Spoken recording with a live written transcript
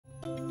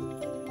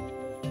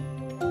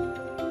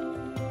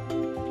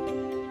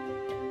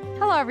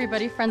Hello,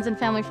 everybody, friends and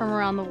family from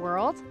around the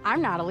world.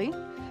 I'm Natalie.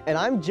 And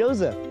I'm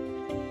Joseph.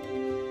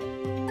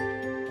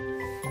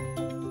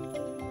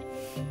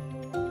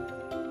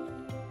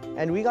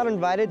 And we got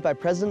invited by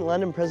President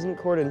Lund and President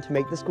Corden to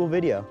make this cool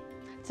video.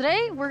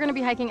 Today, we're going to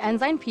be hiking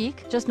Ensign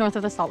Peak, just north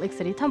of the Salt Lake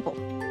City Temple.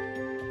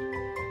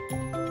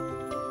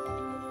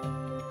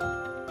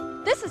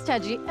 This is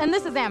Teji, and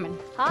this is Ammon.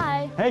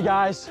 Hi. Hey,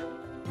 guys.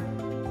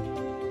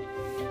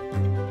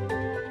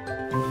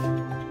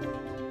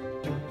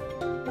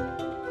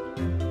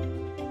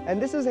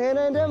 And this is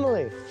Hannah and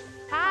Emily.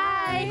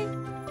 Hi.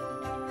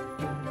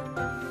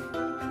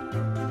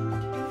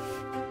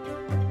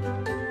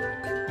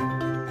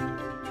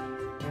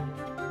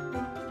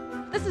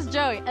 This is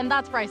Joey, and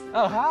that's Bryce.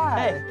 Oh, hi.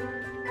 Hey.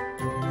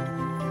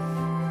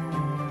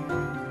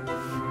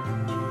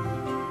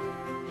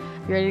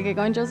 You ready to get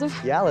going, Joseph?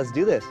 Yeah, let's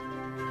do this.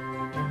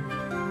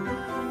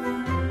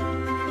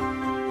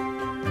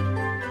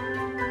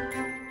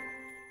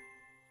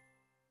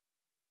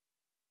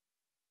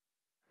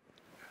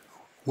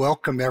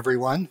 Welcome,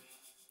 everyone,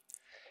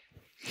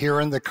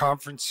 here in the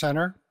Conference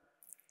Center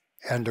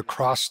and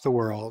across the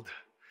world.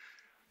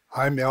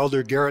 I'm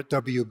Elder Garrett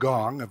W.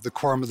 Gong of the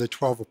Quorum of the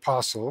 12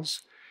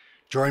 Apostles,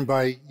 joined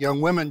by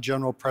Young Women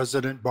General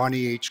President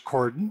Bonnie H.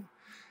 Corden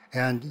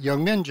and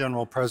Young Men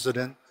General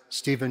President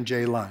Stephen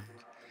J. Lund,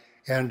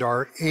 and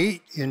our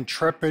 8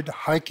 intrepid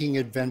hiking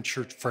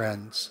adventure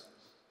friends.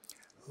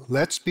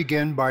 Let's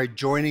begin by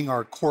joining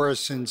our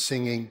chorus in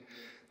singing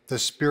 "The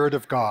Spirit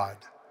of God,"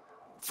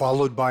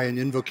 followed by an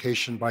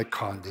invocation by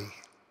Condi.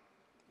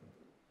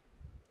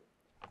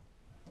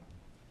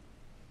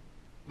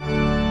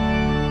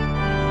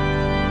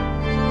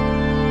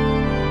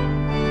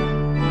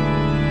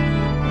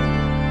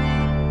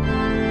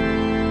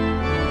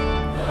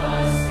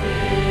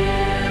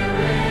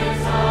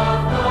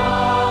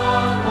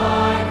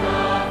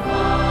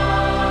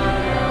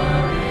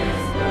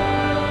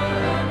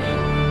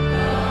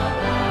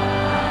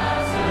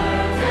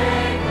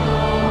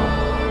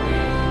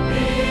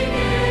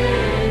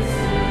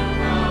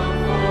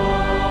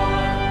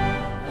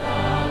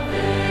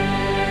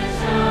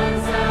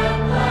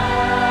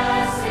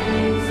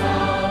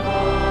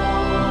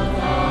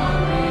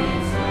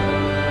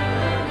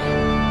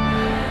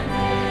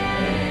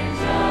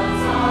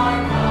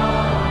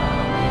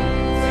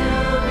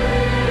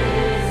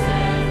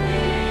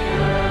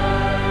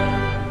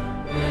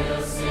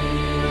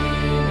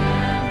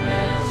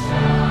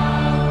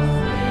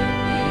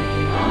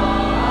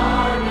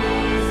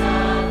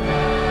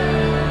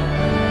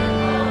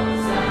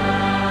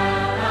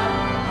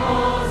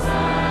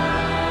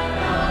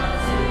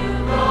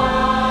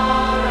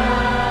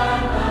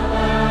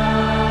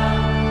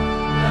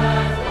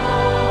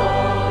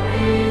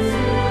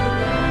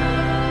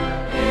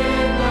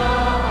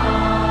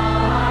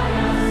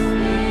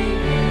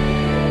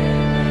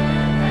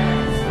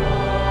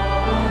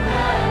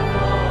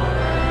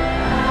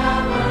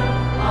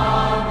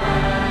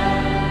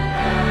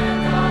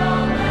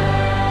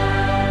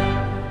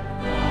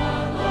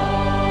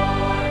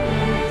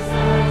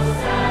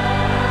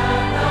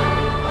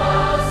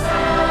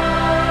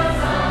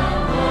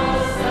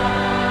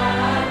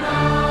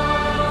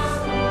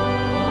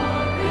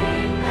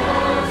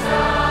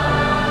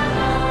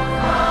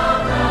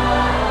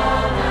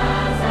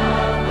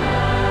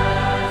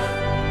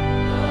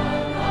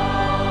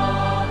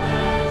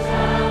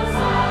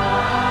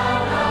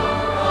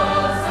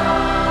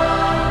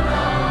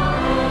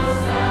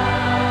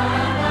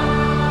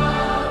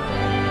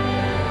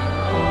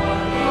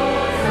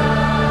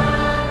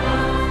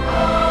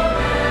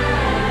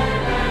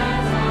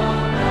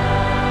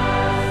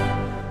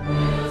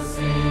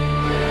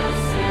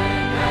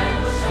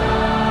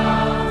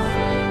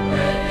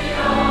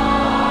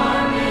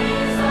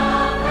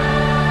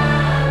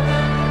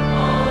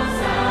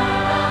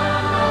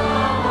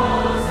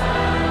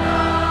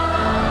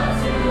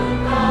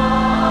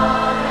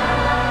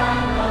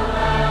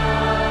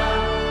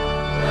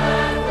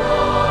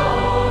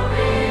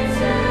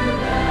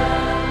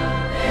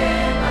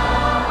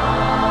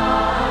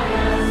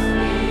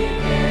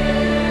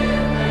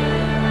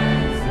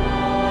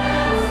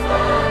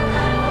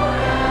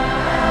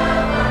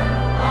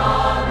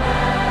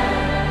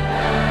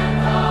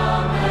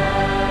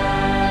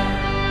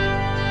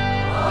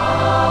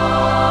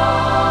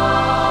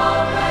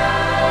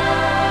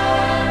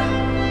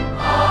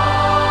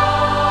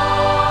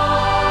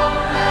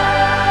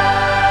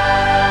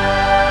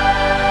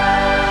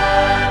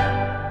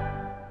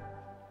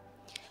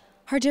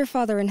 Our dear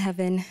Father in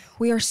heaven,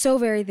 we are so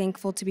very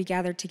thankful to be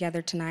gathered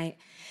together tonight.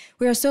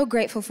 We are so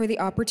grateful for the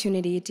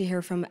opportunity to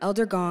hear from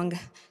Elder Gong,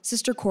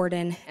 Sister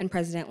Corden, and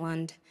President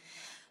Lund.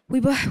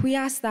 We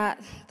ask that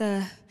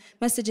the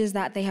messages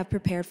that they have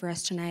prepared for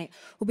us tonight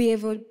will be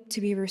able to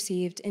be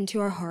received into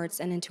our hearts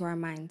and into our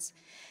minds.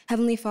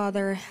 Heavenly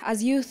Father,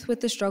 as youth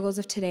with the struggles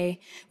of today,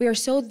 we are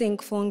so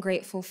thankful and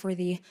grateful for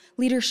the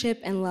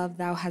leadership and love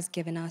Thou hast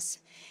given us.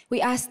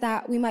 We ask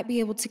that we might be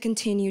able to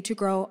continue to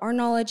grow our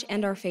knowledge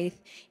and our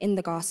faith in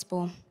the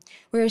gospel.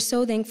 We are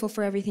so thankful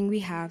for everything we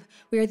have.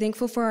 We are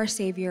thankful for our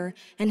Savior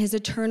and his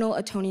eternal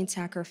atoning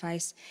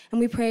sacrifice. And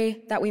we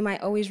pray that we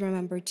might always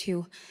remember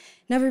to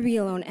never be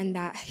alone and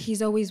that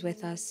he's always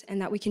with us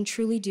and that we can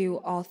truly do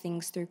all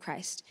things through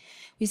Christ.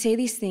 We say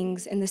these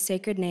things in the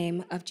sacred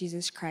name of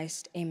Jesus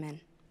Christ. Amen.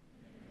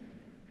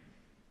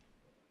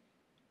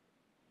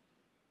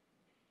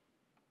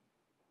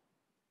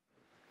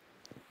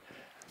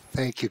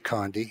 Thank you,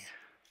 Condi.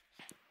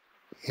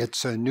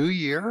 It's a new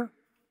year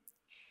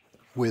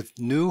with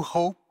new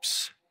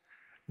hopes,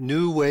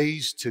 new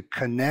ways to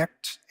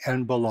connect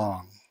and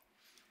belong,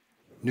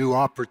 new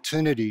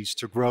opportunities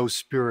to grow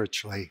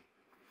spiritually.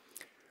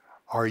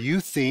 Our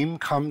youth theme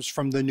comes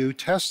from the New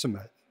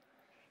Testament,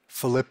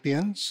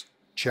 Philippians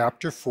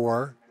chapter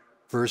 4,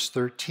 verse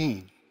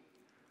 13.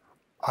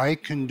 I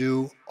can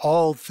do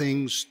all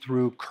things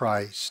through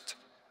Christ,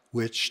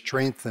 which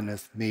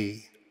strengtheneth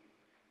me.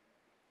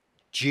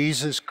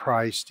 Jesus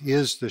Christ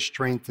is the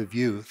strength of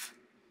youth.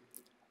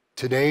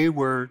 Today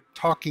we're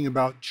talking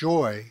about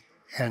joy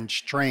and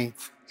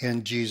strength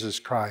in Jesus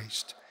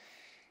Christ,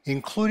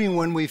 including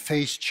when we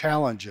face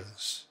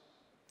challenges,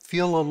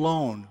 feel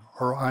alone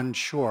or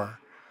unsure,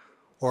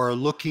 or are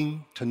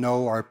looking to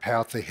know our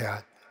path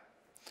ahead.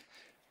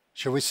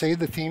 Shall we say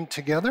the theme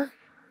together?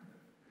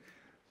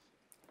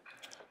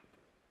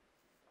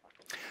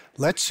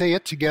 Let's say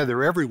it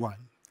together,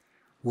 everyone,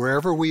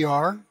 wherever we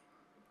are,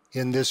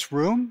 in this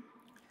room,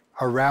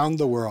 around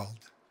the world.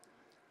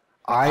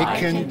 I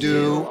can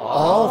do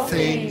all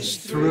things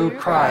through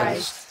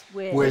Christ,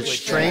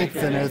 which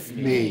strengtheneth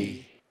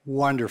me.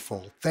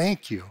 Wonderful,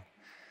 thank you.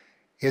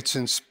 It's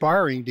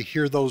inspiring to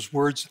hear those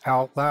words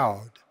out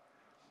loud.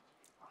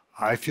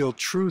 I feel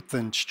truth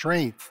and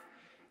strength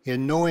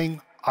in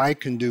knowing I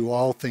can do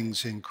all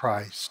things in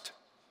Christ.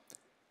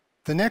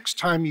 The next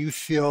time you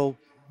feel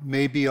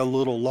maybe a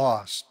little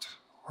lost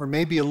or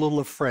maybe a little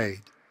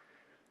afraid,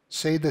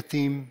 say the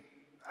theme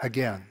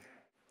again.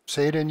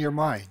 Say it in your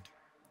mind.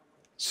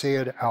 Say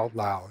it out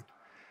loud.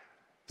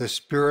 The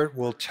Spirit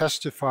will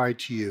testify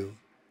to you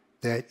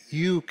that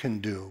you can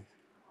do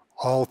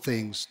all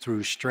things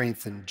through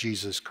strength in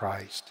Jesus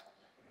Christ.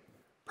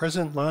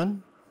 President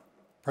Lund,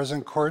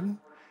 President Corden,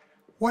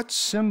 what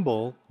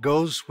symbol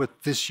goes with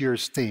this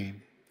year's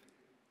theme,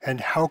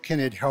 and how can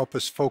it help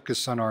us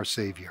focus on our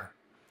Savior?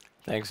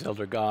 Thanks,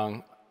 Elder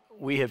Gong.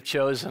 We have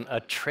chosen a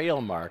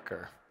trail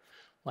marker,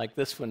 like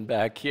this one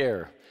back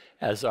here,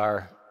 as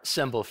our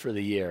symbol for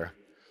the year.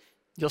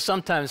 You'll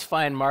sometimes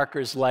find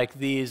markers like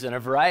these in a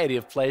variety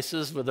of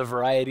places with a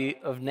variety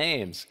of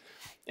names.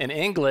 In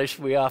English,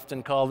 we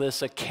often call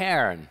this a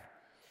cairn.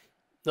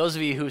 Those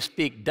of you who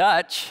speak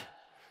Dutch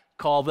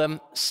call them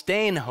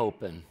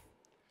steenhopen.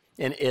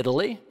 In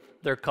Italy,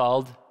 they're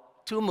called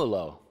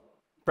tumulo.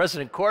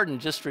 President Corden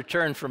just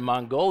returned from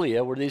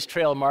Mongolia, where these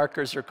trail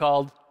markers are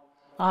called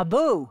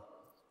Abu.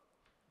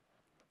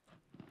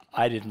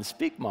 I didn't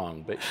speak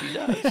Hmong, but she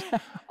does.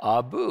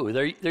 Abu.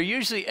 They're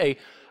usually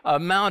a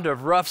mound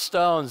of rough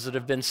stones that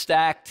have been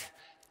stacked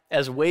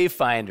as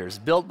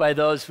wayfinders, built by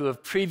those who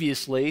have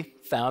previously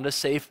found a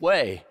safe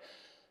way,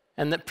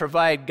 and that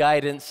provide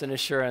guidance and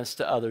assurance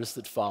to others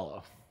that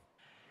follow.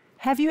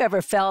 Have you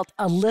ever felt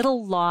a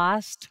little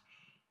lost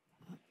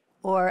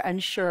or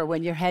unsure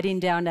when you're heading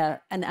down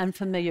an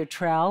unfamiliar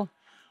trail,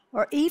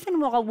 or even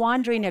while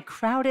wandering a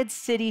crowded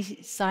city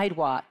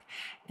sidewalk,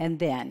 and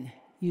then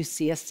you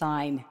see a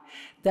sign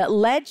that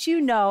lets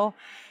you know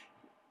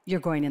you're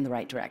going in the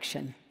right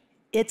direction?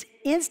 It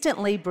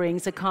instantly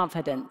brings a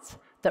confidence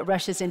that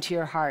rushes into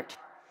your heart.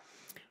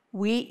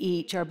 We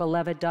each are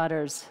beloved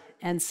daughters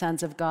and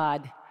sons of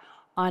God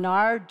on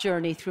our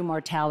journey through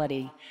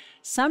mortality.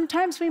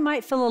 Sometimes we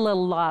might feel a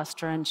little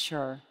lost or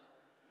unsure,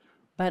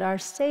 but our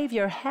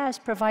Savior has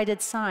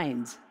provided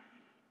signs,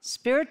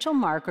 spiritual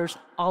markers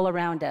all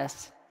around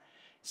us.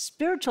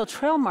 Spiritual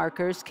trail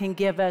markers can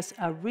give us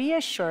a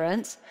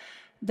reassurance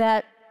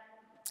that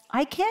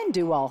I can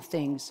do all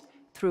things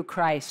through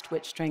Christ,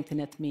 which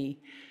strengtheneth me.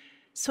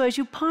 So as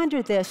you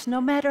ponder this, no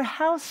matter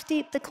how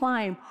steep the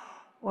climb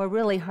or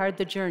really hard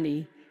the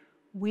journey,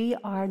 we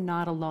are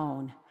not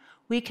alone.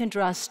 We can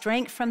draw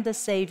strength from the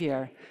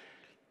Savior.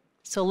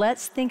 So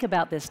let's think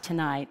about this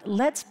tonight.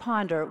 Let's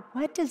ponder,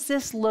 what does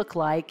this look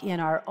like in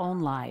our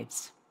own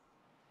lives?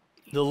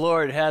 The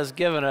Lord has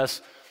given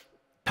us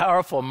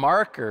powerful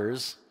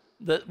markers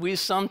that we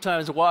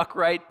sometimes walk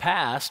right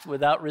past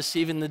without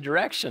receiving the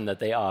direction that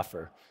they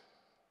offer.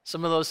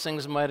 Some of those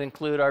things might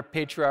include our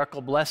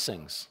patriarchal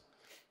blessings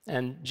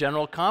and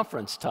general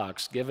conference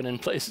talks given in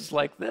places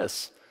like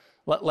this,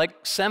 like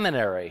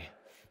seminary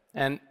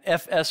and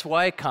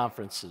FSY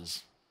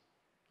conferences,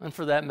 and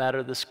for that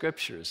matter, the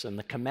scriptures and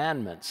the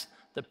commandments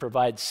that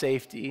provide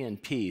safety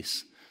and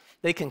peace.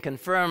 They can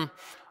confirm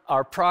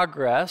our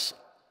progress,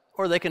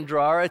 or they can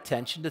draw our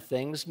attention to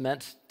things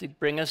meant to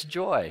bring us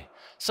joy.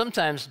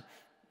 Sometimes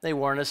they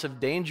warn us of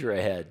danger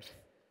ahead.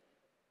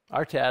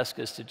 Our task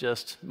is to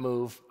just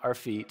move our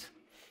feet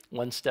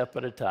one step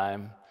at a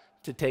time,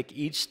 to take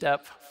each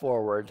step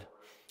forward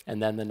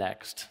and then the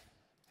next.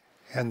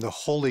 And the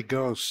Holy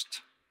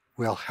Ghost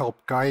will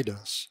help guide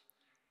us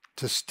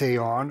to stay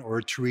on or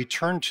to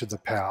return to the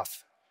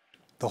path.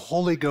 The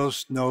Holy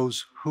Ghost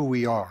knows who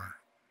we are,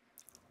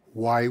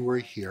 why we're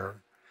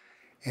here,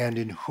 and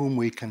in whom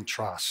we can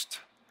trust.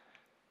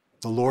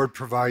 The Lord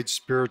provides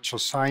spiritual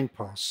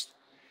signposts.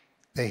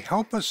 They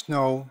help us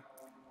know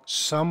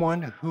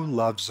someone who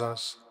loves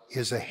us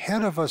is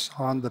ahead of us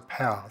on the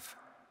path,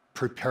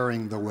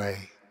 preparing the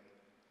way.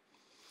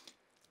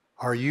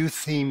 Our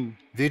youth-themed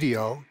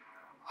video,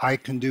 I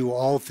Can Do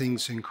All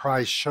Things in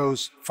Christ,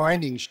 shows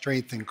finding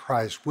strength in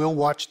Christ. We'll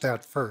watch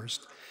that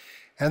first.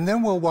 And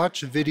then we'll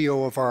watch a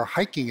video of our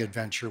hiking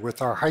adventure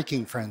with our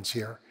hiking friends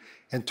here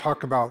and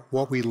talk about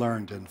what we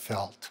learned and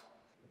felt.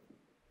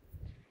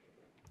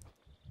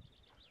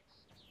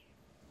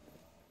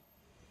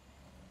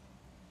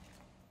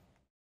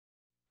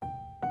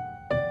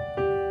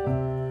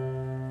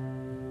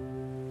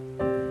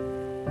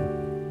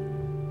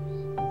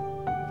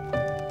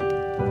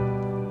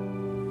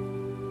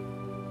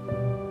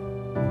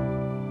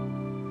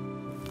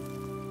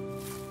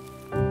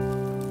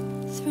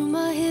 Through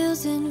my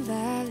hills and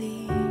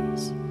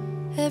valleys,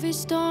 every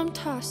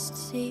storm-tossed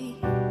sea,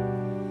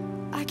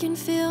 I can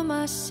feel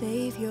my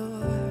Savior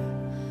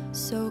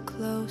so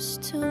close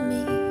to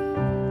me.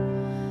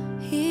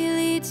 He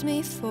leads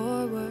me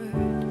forward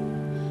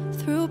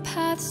through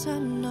paths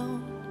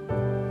unknown,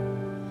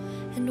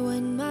 and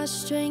when my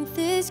strength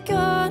is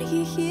gone,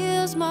 He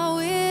heals my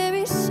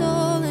weary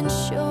soul and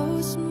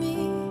shows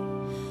me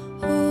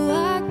who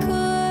I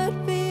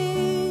could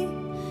be.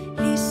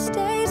 He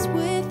stays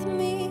with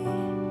me,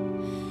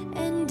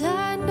 and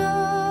I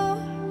know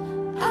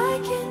I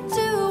can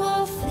do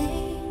all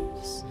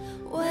things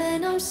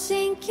when I'm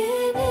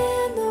sinking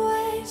in the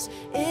waves.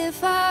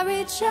 If I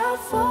reach out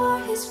for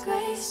His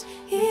grace,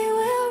 He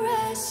will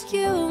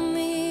rescue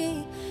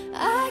me.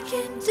 I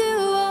can do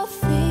all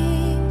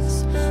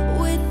things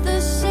with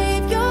the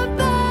Savior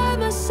by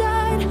my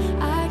side.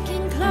 I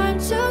can climb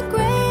to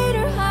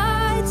greater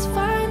heights,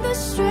 find the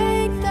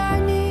strength I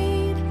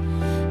need.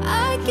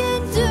 I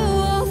can do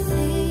all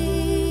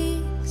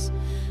things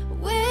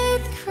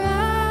with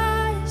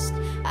Christ.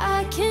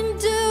 I can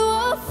do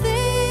all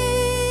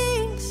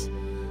things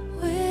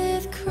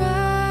with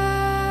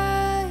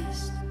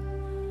Christ.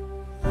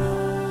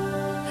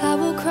 I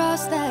will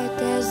cross that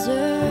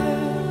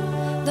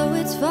desert, though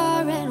it's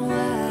far and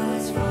wide.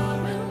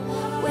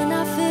 When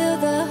I feel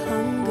the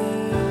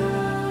hunger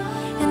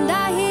and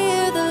I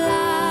hear the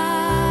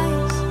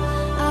lies,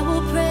 I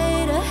will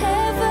pray to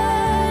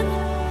heaven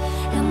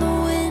and the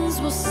winds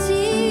will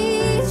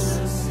cease.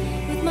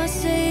 With my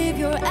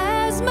Savior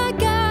as my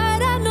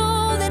guide, I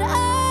know that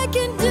I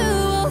can do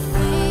all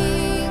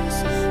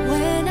things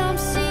when I'm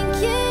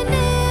sinking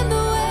in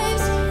the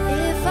waves.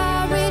 If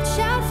I reach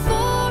out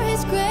for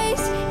His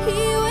grace,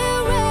 He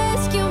will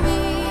rescue me.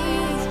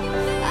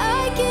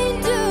 I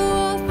can do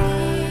all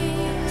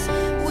things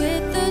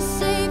with the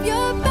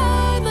Savior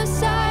by my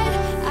side.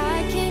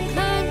 I can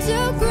climb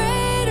to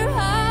greater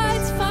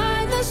heights,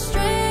 find the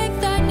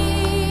strength I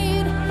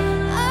need.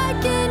 I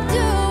can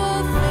do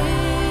all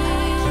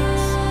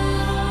things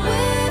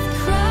with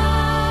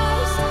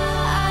Christ. I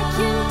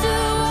can do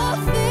all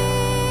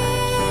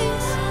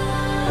things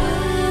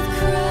with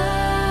Christ.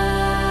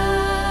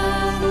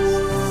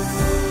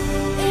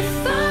 If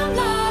I'm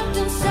locked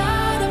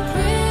inside a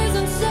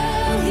prison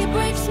cell, He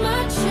breaks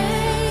my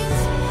chains.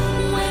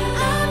 When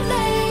I'm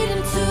laid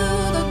into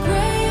the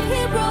grave,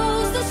 He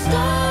rolls the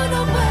stone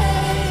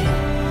away.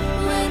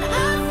 When I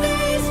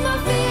face my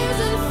fears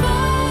and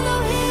follow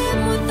Him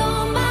with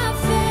all my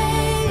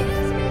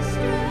faith,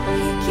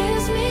 He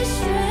gives me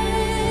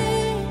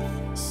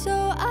strength so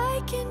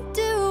I can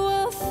do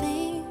all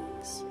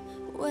things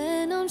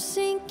when I'm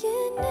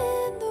sinking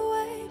in the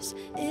waves.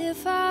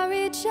 If I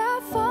reach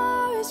out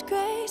for His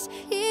grace,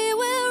 He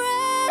will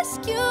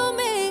rescue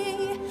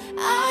me.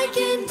 I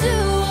can do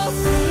all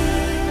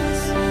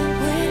things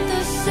with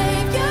the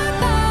Savior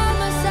by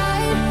my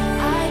side.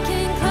 I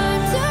can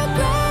climb to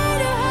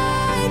greater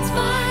heights,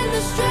 find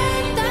the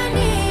strength I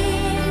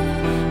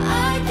need. I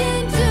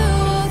can do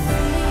all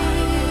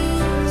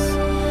things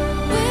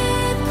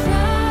with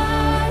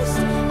Christ.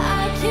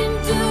 I can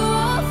do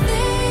all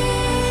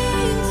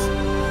things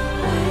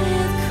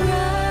with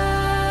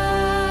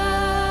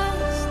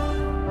Christ.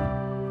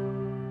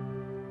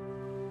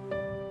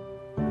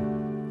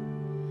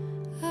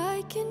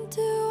 I can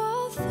do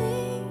all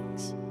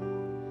things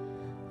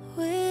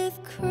with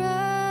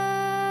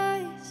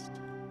Christ.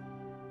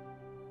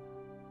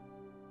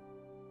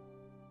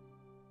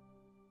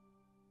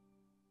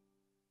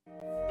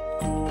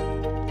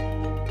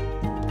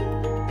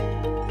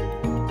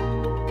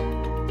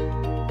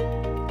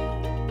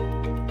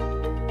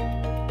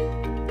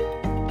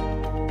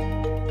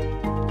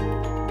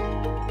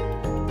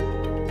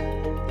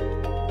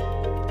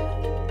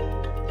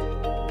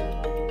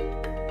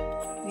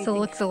 So it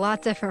looks a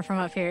lot different from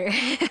up here.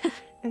 Isn't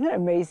that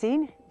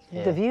amazing?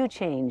 The view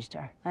changed.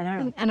 I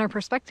don't know. And our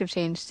perspective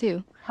changed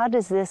too. How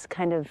does this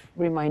kind of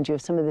remind you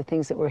of some of the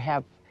things that we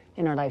have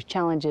in our life?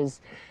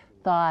 Challenges,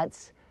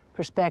 thoughts,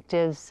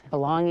 perspectives,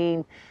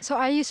 belonging? So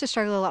I used to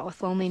struggle a lot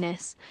with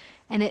loneliness.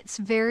 And it's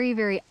very,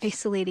 very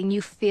isolating.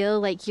 You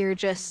feel like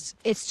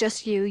it's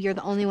just you. You're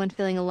the only one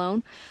feeling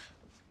alone.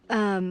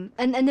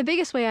 And the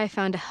biggest way I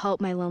found to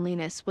help my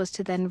loneliness was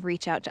to then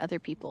reach out to other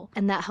people.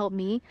 And that helped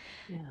me,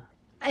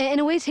 in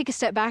a way, take a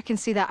step back and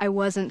see that I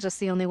wasn't just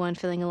the only one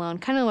feeling alone.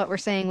 Kind of what we're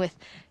saying with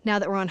now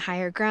that we're on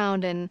higher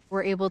ground and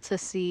we're able to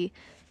see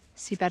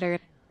better.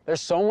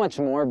 There's so much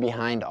more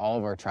behind all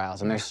of our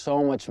trials, and there's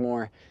so much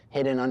more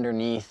hidden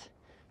underneath,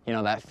 you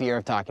know, that fear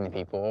of talking to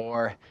people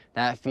or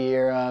that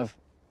fear of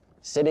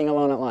sitting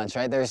alone at lunch,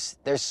 right? There's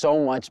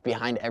so much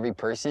behind every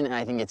person, and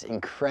I think it's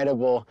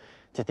incredible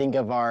to think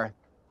of our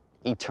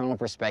eternal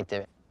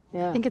perspective.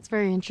 Yeah. I think it's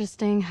very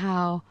interesting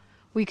how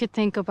we could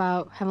think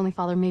about Heavenly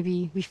Father,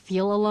 maybe we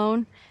feel alone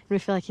and we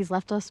feel like he's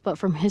left us, but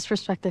from his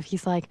perspective,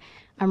 he's like,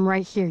 I'm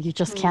right here, you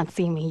just can't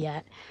see me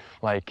yet.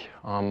 Like,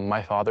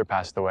 my father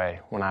passed away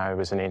when I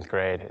was in 8th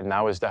grade, and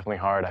that was definitely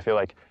hard. I feel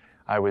like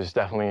I was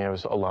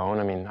alone.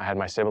 I mean, I had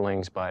my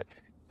siblings, but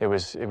it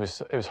was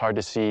hard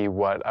to see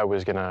what I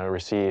was gonna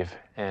receive.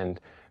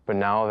 But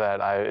now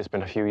that it's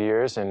been a few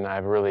years and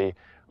I've really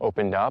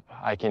opened up,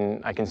 I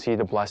can see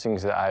the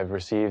blessings that I've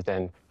received,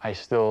 and I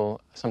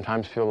still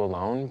sometimes feel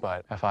alone,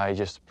 but if I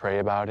just pray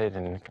about it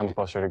and come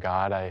closer to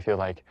God, I feel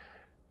like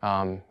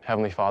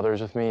Heavenly Father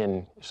is with me,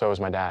 and so is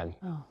my dad.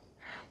 Oh.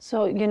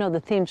 So, you know, the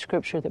theme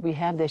scripture that we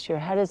have this year,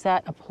 how does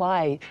that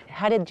apply?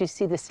 How did you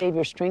see the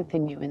Savior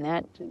strengthen you in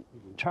that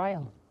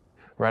trial?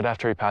 Right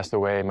after he passed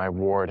away, my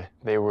ward,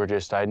 they were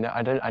just, I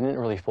didn't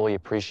really fully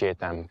appreciate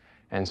them.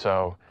 And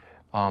so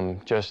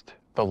just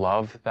the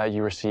love that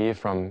you receive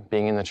from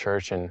being in the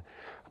church and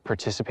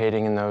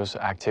participating in those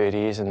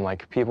activities, and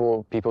like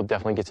people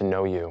definitely get to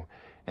know you.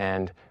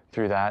 And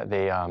through that,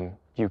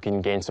 you can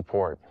gain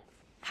support.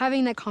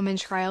 Having that common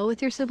trial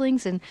with your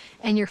siblings and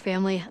your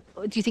family,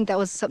 do you think that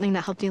was something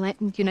that helped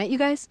unite you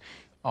guys?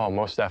 Oh,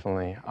 most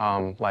definitely.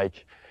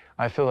 Like,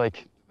 I feel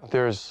like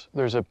there's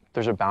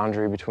a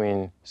boundary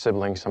between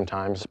siblings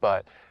sometimes,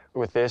 but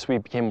with this, we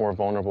became more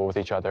vulnerable with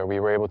each other. We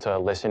were able to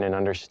listen and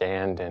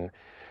understand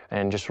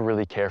and just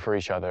really care for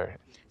each other.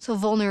 So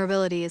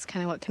vulnerability is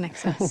kind of what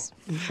connects us,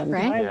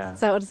 right? Yeah. Is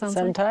that what it sounds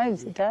like?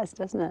 Sometimes it does,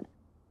 doesn't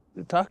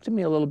it? Talk to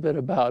me a little bit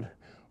about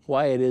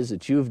why it is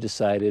that you've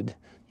decided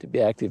to be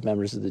active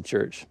members of the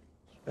church.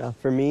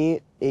 For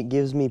me, it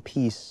gives me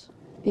peace.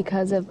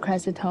 Because of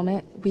Christ's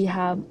atonement, we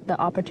have the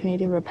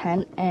opportunity to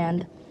repent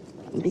and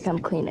become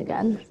clean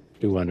again.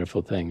 A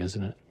wonderful thing,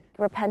 isn't it?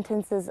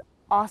 Repentance is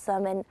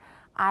awesome, and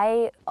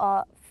I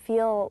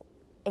feel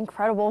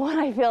incredible when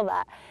I feel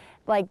that.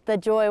 Like the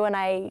joy when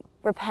I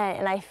repent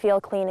and I feel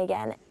clean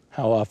again.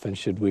 How often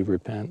should we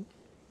repent?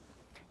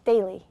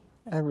 Daily.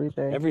 Every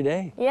day. Every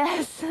day?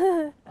 Yes.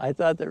 I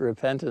thought that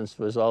repentance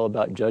was all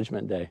about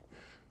Judgment Day.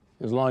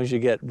 As long as you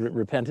get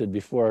repented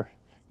before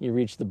you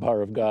reach the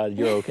bar of God,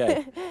 you're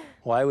okay.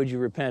 Why would you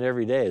repent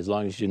every day as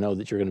long as you know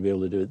that you're going to be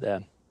able to do it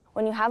then?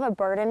 When you have a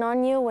burden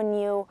on you, when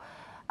you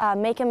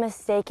make a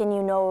mistake and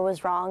you know it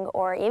was wrong,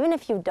 or even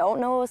if you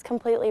don't know it was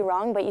completely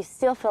wrong, but you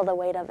still feel the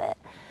weight of it.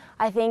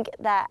 I think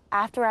that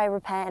after I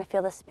repent and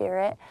feel the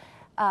Spirit,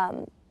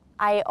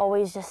 I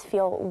always just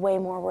feel way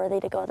more worthy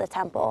to go to the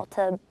temple,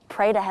 to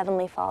pray to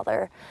Heavenly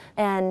Father,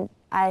 and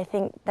I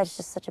think that's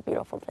just such a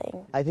beautiful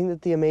thing. I think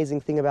that the amazing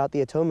thing about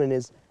the atonement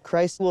is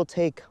Christ will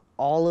take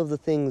all of the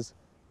things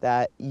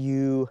that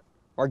you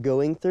are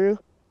going through,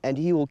 and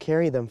he will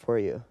carry them for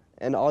you.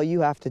 And all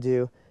you have to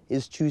do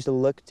is choose to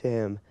look to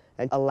him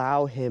and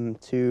allow him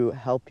to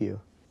help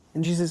you.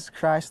 And Jesus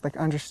Christ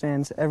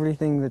understands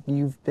everything that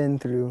you've been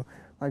through.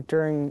 Like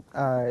during,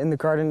 in the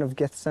Garden of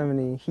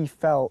Gethsemane, he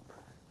felt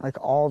like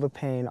all the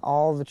pain,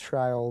 all the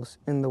trials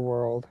in the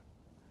world,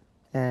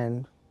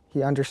 and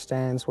he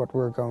understands what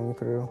we're going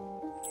through.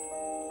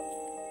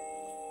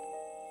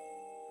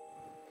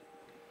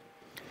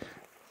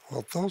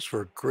 Well, those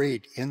were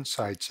great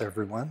insights,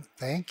 everyone.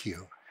 Thank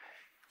you.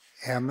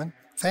 Ammon,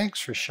 thanks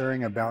for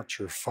sharing about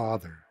your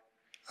father.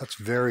 That's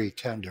very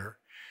tender.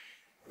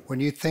 When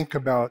you think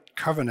about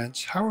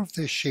covenants, how have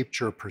they shaped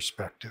your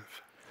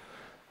perspective?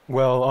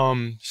 Well,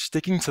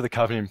 sticking to the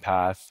covenant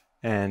path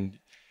and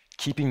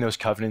keeping those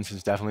covenants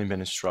has definitely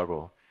been a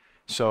struggle.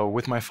 So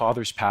with my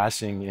father's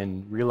passing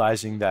and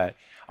realizing that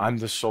I'm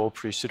the sole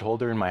priesthood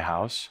holder in my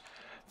house,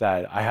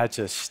 that I had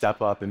to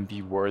step up and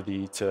be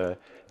worthy to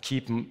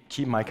keep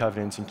my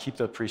covenants and keep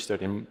the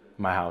priesthood in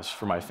my house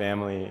for my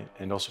family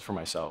and also for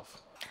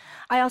myself.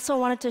 I also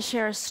wanted to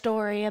share a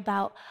story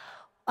about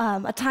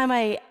a time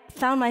I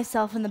found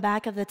myself in the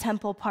back of the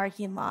temple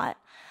parking lot.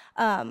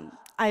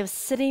 I was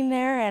sitting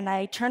there and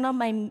I turned on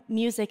my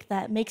music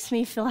that makes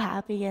me feel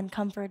happy and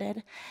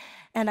comforted.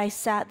 And I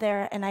sat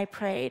there and I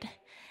prayed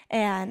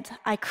and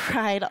I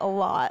cried a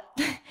lot.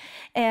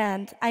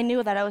 And I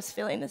knew that I was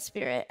feeling the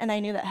Spirit, and I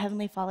knew that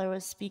Heavenly Father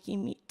was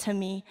speaking to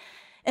me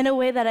in a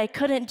way that I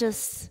couldn't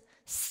just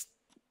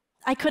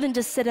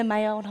sit in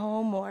my own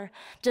home or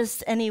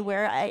just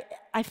anywhere.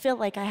 I feel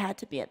like I had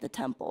to be at the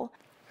temple.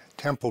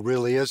 Temple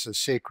really is a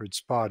sacred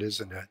spot,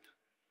 isn't it?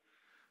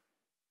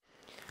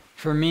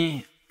 For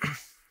me,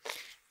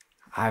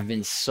 I've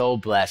been so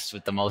blessed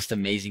with the most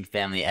amazing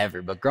family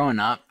ever. But growing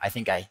up, I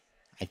think I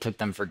I took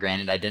them for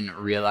granted. I didn't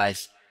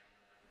realize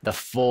the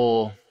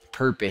full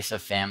purpose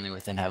of family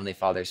within Heavenly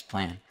Father's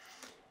plan.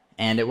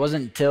 And it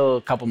wasn't until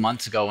a couple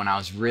months ago when I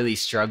was really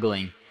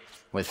struggling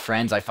with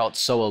friends, I felt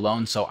so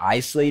alone, so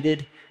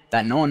isolated,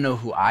 that no one knew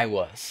who I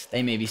was.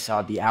 They maybe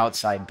saw the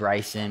outside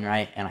Bryson,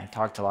 right? And I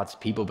talked to lots of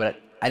people,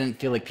 but I didn't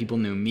feel like people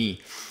knew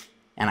me.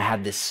 And I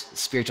had this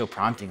spiritual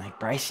prompting, like,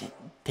 Bryson,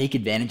 take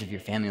advantage of your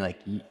family, like,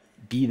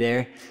 be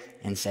there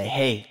and say,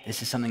 hey,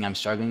 this is something I'm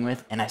struggling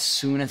with. And as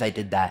soon as I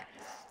did that,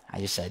 I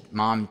just said,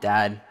 Mom,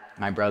 Dad,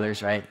 my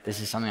brothers, right?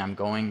 This is something I'm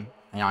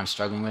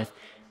struggling with.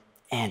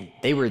 And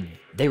they were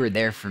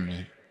there for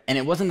me. And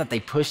it wasn't that they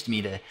pushed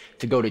me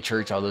to go to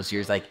church all those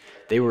years. Like,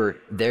 they were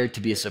there to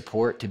be a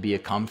support, to be a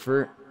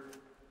comfort.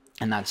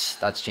 And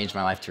that's changed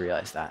my life to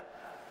realize that.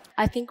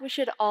 I think we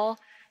should all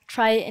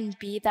try and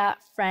be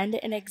that friend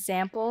and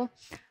example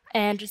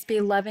and just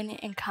be loving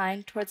and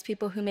kind towards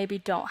people who maybe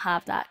don't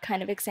have that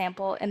kind of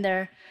example in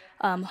their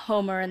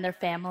home or in their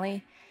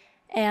family.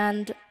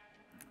 And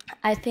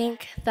I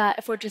think that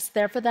if we're just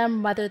there for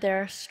them, whether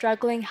they're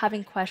struggling,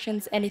 having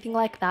questions, anything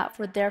like that, if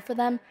we're there for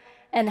them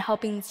and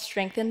helping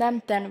strengthen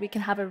them, then we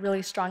can have a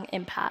really strong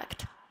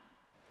impact.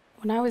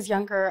 When I was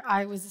younger,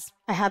 I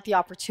had the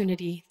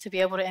opportunity to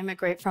be able to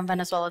immigrate from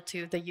Venezuela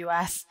to the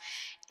US.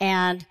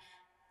 And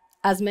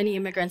as many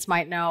immigrants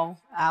might know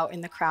out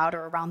in the crowd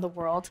or around the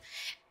world,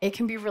 it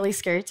can be really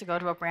scary to go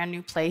to a brand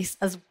new place.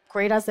 As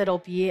great as it'll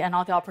be and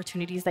all the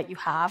opportunities that you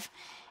have,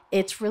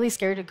 it's really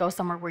scary to go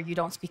somewhere where you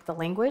don't speak the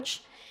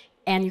language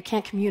and you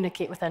can't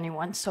communicate with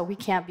anyone. So we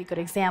can't be good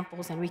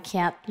examples and we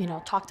can't,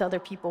 talk to other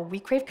people. We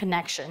crave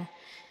connection.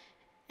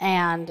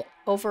 And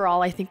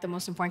overall, I think the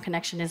most important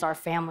connection is our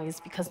families,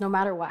 because no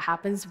matter what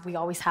happens, we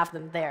always have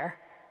them there,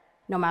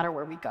 no matter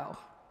where we go.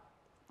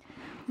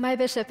 My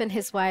bishop and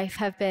his wife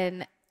have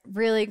been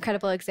really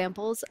incredible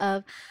examples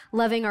of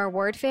loving our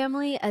ward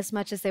family as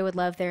much as they would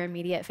love their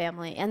immediate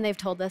family. And they've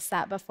told us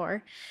that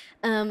before.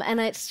 And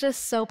it's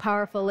just so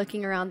powerful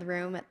looking around the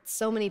room at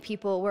so many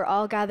people. We're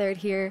all gathered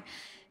here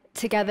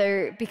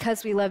together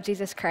because we love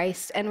Jesus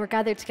Christ, and we're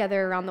gathered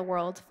together around the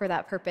world for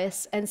that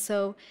purpose. And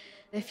so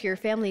if your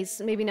family's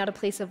maybe not a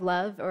place of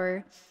love,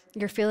 or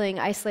you're feeling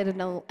isolated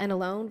and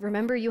alone,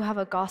 remember you have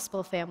a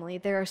gospel family.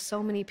 There are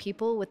so many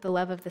people with the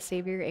love of the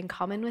Savior in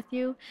common with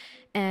you,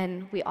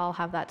 and we all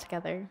have that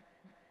together.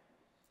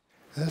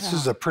 This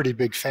is a pretty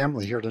big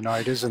family here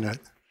tonight, isn't it?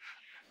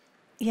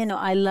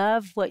 I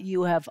love what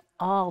you have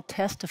all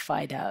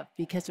testified of,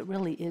 because it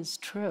really is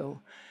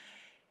true.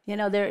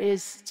 There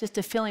is just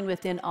a feeling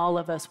within all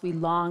of us, we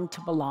long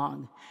to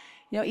belong.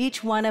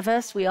 Each one of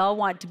us, we all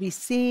want to be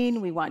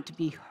seen, we want to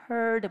be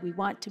heard, we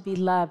want to be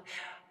loved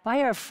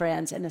by our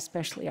friends and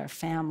especially our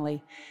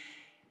family.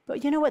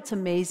 But what's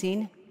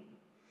amazing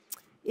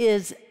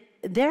is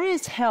there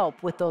is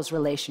help with those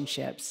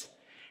relationships.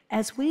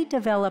 As we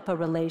develop a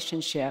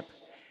relationship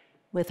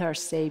with our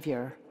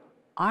Savior,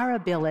 our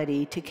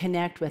ability to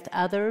connect with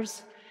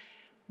others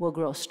will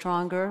grow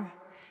stronger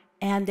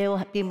and they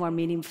will be more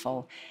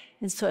meaningful.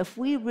 And so if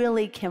we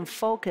really can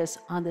focus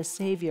on the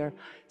Savior,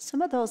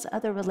 some of those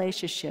other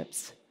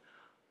relationships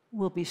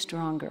will be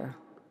stronger.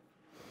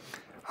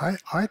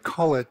 I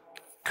call it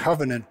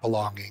covenant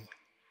belonging.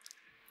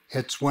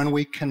 It's when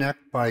we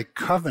connect by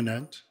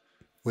covenant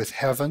with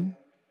heaven,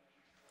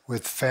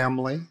 with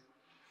family,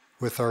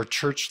 with our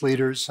church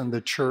leaders and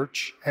the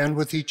church, and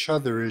with each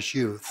other as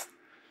youth.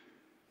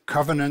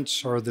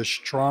 Covenants are the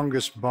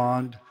strongest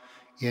bond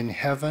in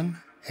heaven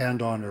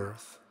and on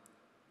earth.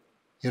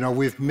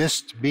 We've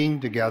missed being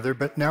together,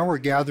 but now we're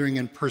gathering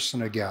in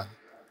person again.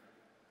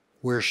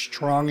 We're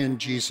strong in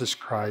Jesus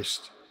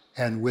Christ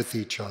and with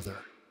each other.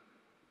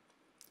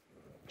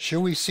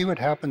 Shall we see what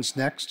happens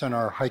next on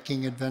our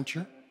hiking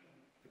adventure?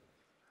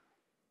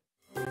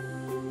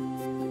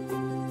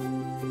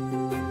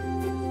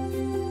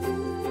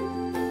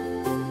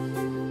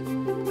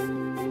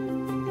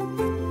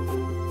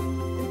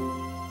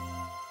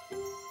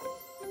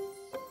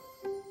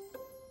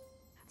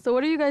 So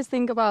what do you guys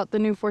think about the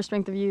new For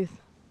Strength of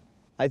Youth?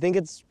 I think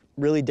it's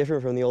really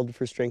different from the old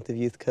For Strength of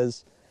Youth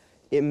because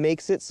it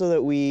makes it so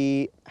that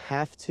we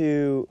have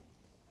to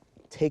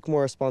take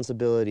more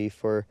responsibility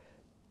for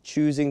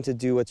choosing to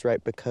do what's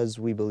right because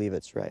we believe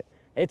it's right.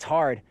 It's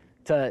hard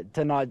to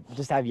not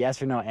just have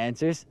yes or no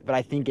answers, but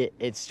I think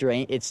it's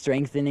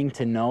strengthening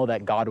to know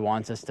that God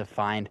wants us to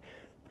find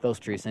those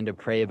truths and to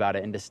pray about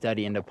it and to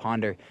study and to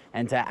ponder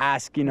and to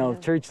ask,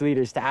 church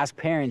leaders, to ask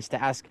parents,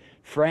 to ask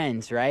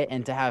friends, right?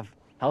 And to have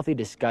healthy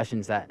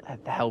discussions that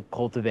help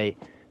cultivate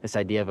this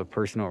idea of a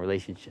personal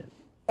relationship.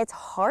 It's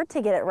hard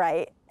to get it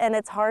right, and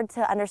it's hard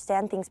to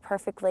understand things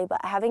perfectly, but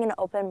having an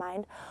open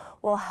mind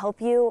will help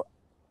you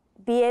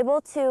be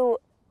able to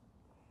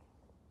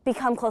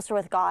become closer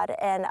with God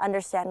and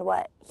understand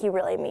what He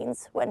really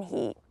means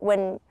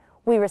when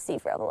we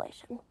receive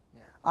revelation.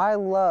 I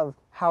love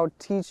how it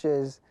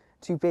teaches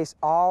to base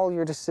all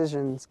your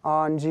decisions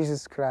on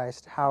Jesus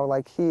Christ,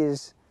 how He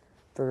is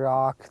the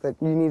rock that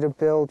you need to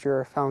build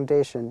your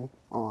foundation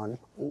on.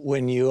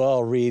 When you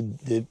all read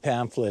the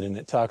pamphlet and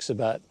it talks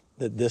about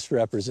that this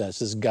represents,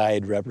 this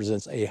guide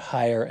represents a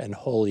higher and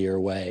holier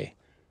way.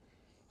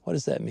 What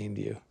does that mean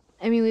to you?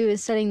 I mean, we've been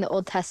studying the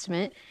Old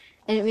Testament,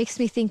 and it makes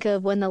me think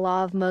of when the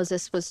law of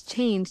Moses was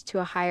changed to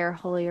a higher,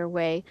 holier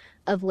way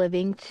of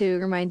living to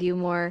remind you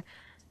more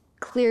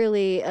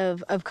clearly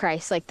of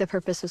Christ, like the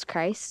purpose was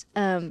Christ.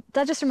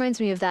 That just reminds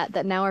me of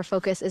that now our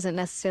focus isn't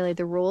necessarily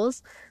the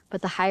rules,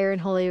 but the higher and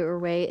holier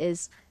way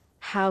is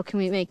how can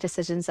we make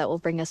decisions that will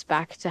bring us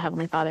back to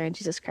Heavenly Father and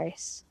Jesus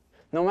Christ.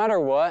 No matter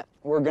what,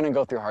 we're gonna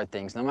go through hard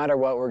things. No matter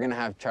what, we're gonna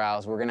have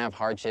trials, we're gonna have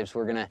hardships,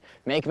 we're gonna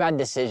make bad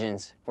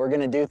decisions. We're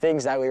gonna do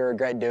things that we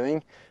regret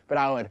doing, but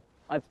I would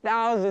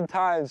 1,000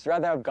 times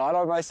rather have God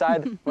on my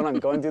side when I'm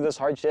going through those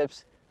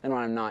hardships than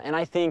when I'm not. And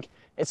I think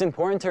it's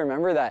important to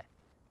remember that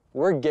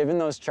we're given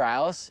those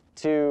trials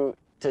to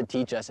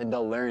teach us and to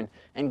learn.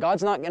 And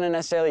God's not gonna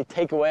necessarily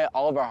take away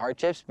all of our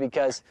hardships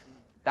because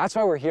that's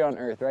why we're here on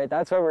earth, right?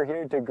 That's why we're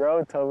here to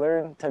grow, to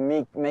learn, to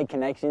make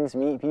connections,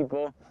 meet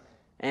people.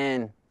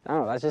 And I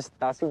don't know,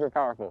 that's super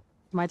powerful.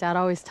 My dad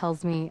always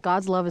tells me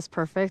God's love is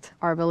perfect,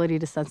 our ability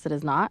to sense it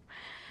is not.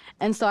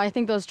 And so I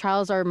think those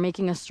trials are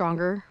making us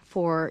stronger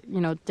for,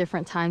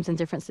 different times and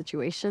different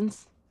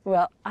situations.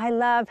 Well, I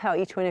love how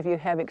each one of you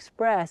have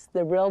expressed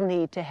the real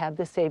need to have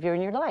the Savior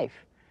in your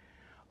life.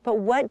 But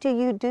what do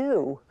you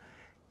do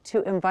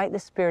to invite the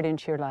Spirit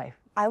into your life?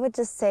 I would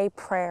just say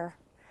prayer.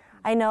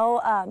 I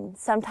know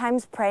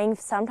sometimes praying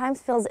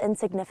feels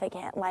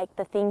insignificant, like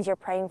the things you're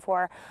praying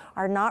for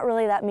are not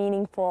really that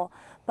meaningful,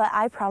 but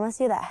I promise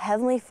you that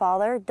Heavenly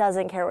Father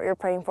doesn't care what you're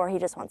praying for, He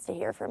just wants to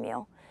hear from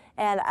you.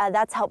 And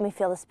that's helped me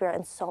feel the Spirit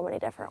in so many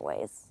different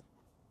ways.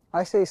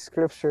 I say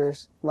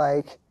scriptures,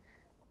 like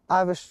I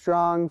have a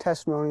strong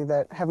testimony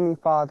that Heavenly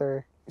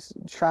Father is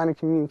trying to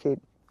communicate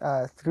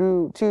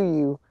to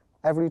you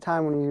every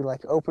time when you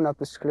open up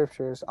the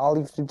scriptures. All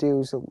you have to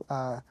do is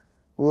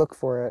look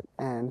for it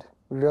and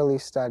really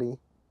study.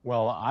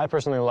 Well, I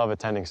personally love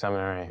attending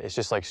seminary. It's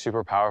just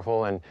super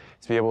powerful, and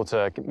to be able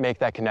to make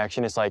that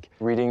connection, it's like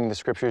reading the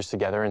scriptures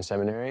together in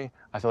seminary.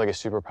 I feel like it's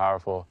super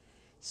powerful.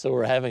 So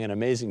we're having an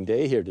amazing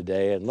day here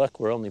today, and look,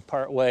 we're only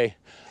part way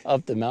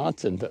up the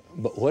mountain,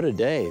 but what a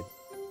day.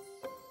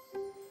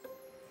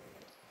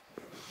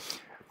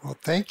 Well,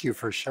 thank you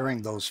for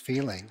sharing those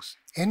feelings.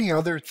 Any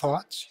other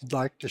thoughts you'd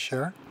like to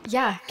share?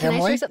 Yeah, can I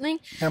share something?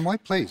 Emily,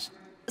 please.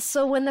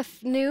 So when the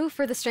new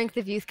For the Strength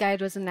of Youth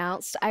guide was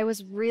announced, I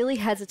was really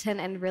hesitant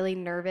and really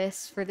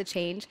nervous for the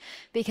change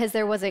because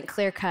there wasn't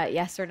clear-cut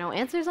yes or no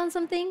answers on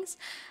some things.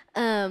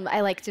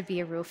 I like to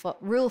be a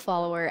rule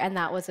follower, and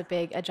that was a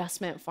big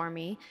adjustment for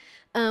me.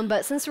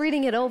 But since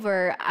reading it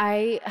over,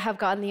 I have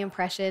gotten the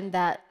impression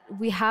that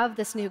we have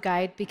this new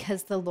guide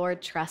because the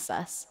Lord trusts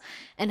us.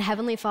 And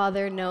Heavenly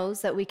Father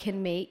knows that we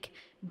can make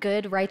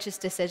good, righteous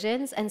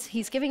decisions, and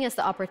He's giving us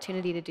the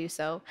opportunity to do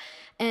so.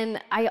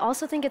 And I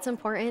also think it's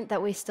important that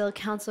we still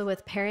counsel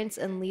with parents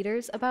and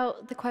leaders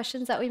about the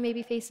questions that we may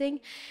be facing,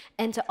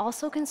 and to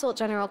also consult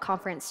general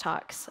conference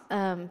talks.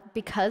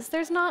 Because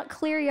there's not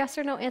clear yes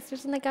or no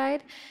answers in the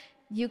guide,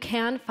 you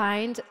can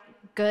find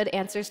good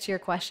answers to your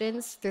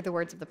questions through the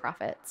words of the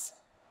prophets.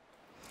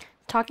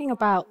 Talking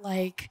about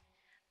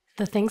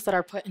the things that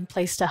are put in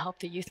place to help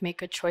the youth make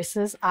good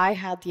choices, I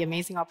had the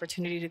amazing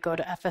opportunity to go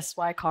to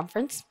FSY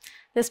conference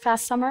this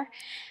past summer.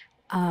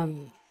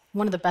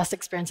 One of the best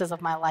experiences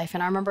of my life.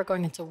 And I remember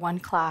going into one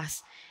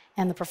class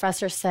and the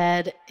professor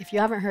said, if you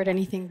haven't heard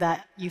anything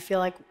that you feel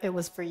like it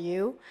was for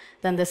you,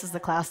 then this is the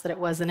class that it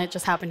was. And it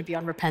just happened to be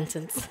on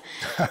repentance.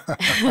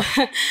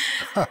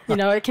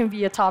 It can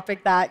be a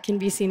topic that can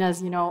be seen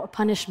as, a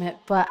punishment.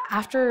 But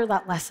after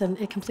that lesson,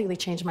 it completely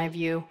changed my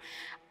view.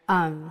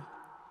 I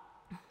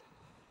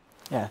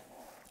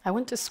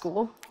went to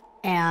school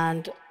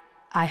and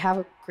I have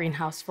a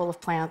greenhouse full of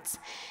plants.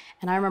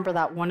 And I remember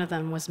that one of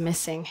them was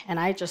missing and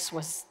I just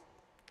was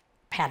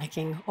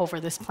panicking over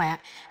this plant.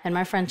 And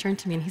my friend turned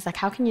to me and he's like,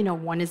 how can you know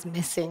one is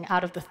missing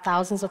out of the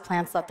thousands of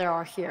plants that there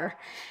are here?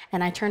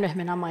 And I turned to him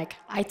and I'm like,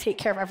 I take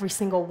care of every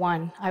single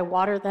one. I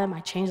water them, I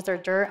change their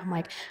dirt. I'm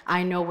like,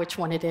 I know which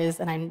one it is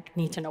and I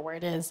need to know where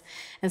it is.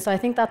 And so I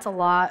think that's a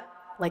lot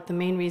like the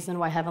main reason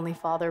why Heavenly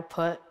Father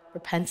put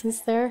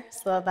repentance there,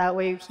 so that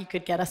way He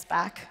could get us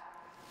back.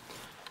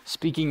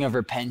 Speaking of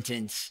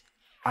repentance,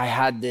 I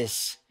had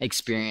this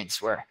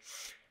experience where,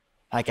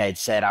 like I had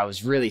said, I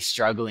was really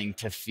struggling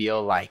to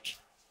feel like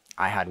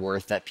I had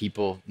worth, that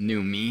people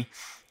knew me,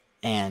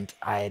 and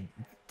I had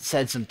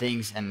said some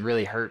things and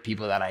really hurt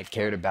people that I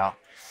cared about.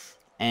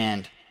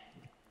 And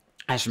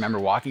I just remember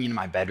walking into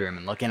my bedroom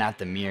and looking at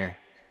the mirror,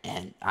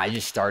 and I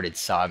just started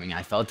sobbing.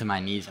 I fell to my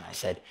knees and I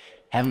said,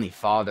 Heavenly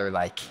Father,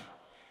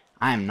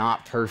 I am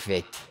not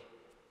perfect.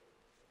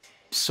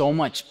 So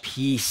much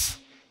peace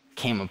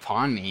came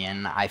upon me,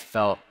 and I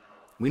felt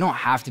we don't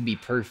have to be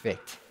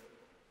perfect.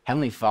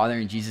 Heavenly Father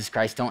and Jesus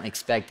Christ don't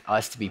expect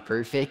us to be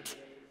perfect.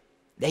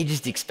 They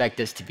just expect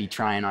us to be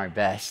trying our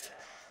best.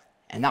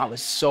 And that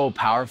was so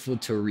powerful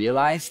to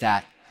realize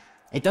that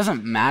it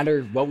doesn't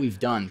matter what we've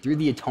done. Through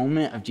the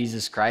atonement of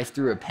Jesus Christ,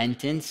 through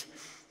repentance,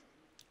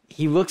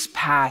 He looks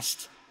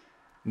past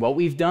what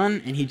we've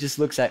done and He just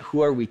looks at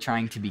who are we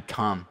trying to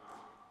become.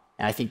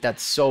 And I think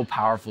that's so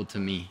powerful to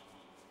me.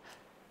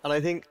 And I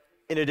think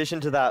in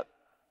addition to that,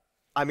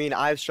 I mean,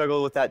 I've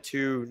struggled with that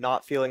too,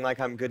 not feeling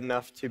like I'm good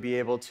enough to be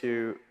able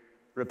to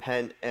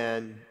repent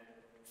and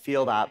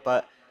feel that.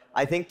 But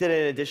I think that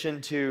in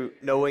addition to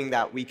knowing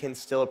that we can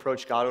still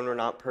approach God when we're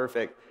not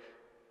perfect,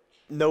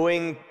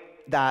 knowing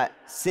that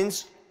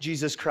since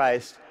Jesus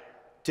Christ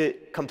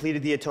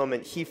completed the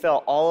atonement, he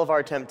felt all of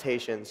our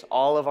temptations,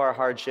 all of our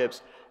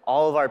hardships,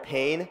 all of our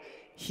pain.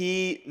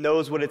 He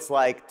knows what it's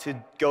like to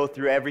go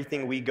through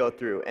everything we go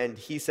through. And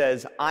he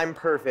says, I'm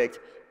perfect.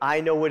 I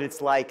know what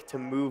it's like to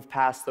move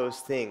past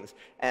those things.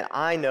 And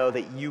I know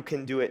that you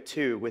can do it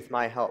too with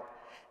my help.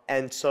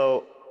 And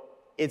so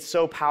it's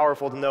so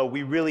powerful to know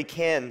we really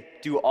can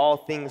do all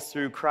things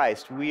through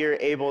Christ. We are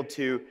able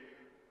to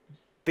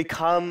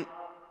become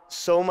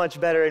so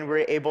much better, and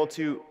we're able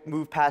to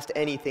move past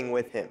anything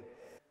with him.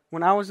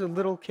 When I was a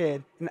little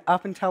kid, and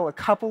up until a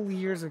couple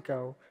years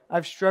ago,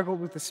 I've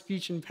struggled with a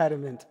speech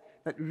impediment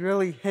that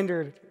really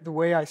hindered the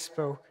way I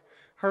spoke.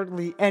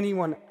 Hardly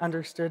anyone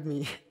understood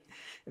me.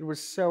 It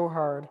was so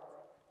hard.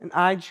 And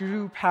I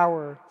drew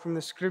power from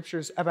the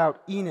scriptures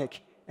about Enoch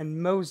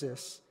and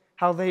Moses,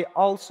 how they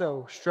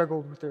also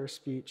struggled with their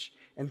speech,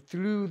 and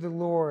through the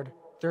Lord,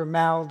 their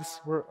mouths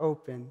were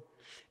open.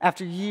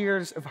 After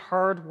years of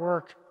hard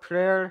work,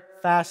 prayer,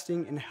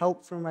 fasting, and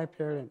help from my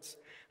parents,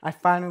 I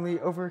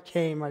finally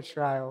overcame my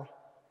trial.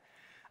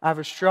 I have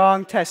a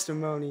strong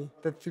testimony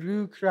that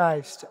through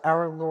Christ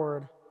our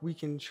Lord, we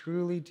can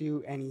truly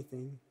do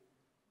anything.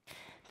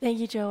 Thank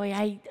you, Joey.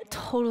 I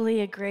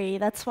totally agree.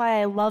 That's why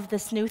I love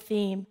this new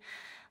theme.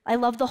 I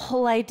love the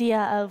whole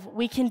idea of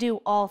we can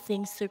do all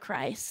things through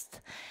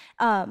Christ.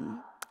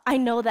 I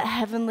know that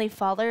Heavenly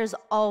Father is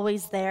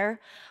always there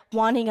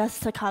wanting us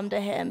to come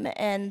to him,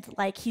 and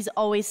like he's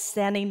always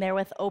standing there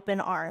with open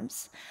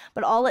arms.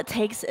 But all it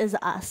takes is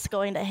us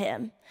going to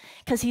him,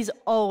 because he's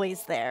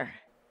always there.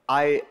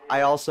 I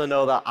also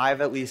know that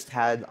I've at least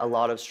had a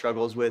lot of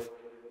struggles with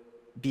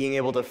being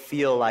able to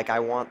feel like I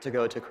want to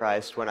go to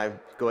Christ when I'm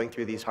going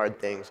through these hard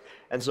things.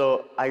 And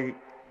so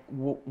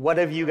what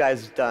have you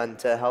guys done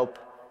to help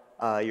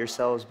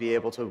yourselves be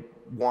able to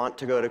want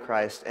to go to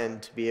Christ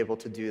and to be able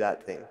to do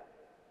that thing?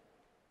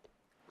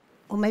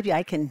 Well, maybe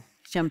I can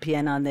jump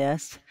in on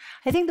this.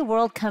 I think the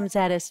world comes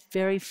at us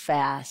very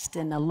fast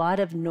and a lot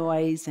of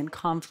noise and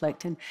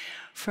conflict. And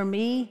for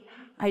me,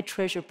 I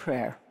treasure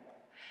prayer.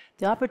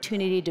 The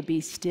opportunity to be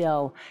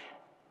still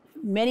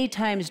many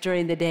times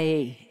during the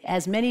day,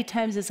 as many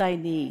times as I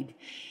need,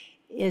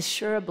 is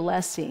sure a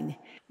blessing.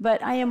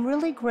 But I am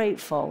really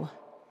grateful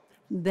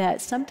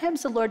that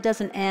sometimes the Lord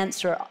doesn't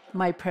answer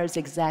my prayers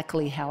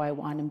exactly how I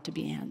want them to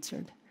be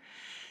answered.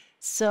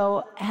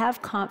 So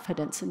have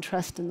confidence and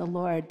trust in the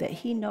Lord that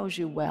he knows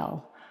you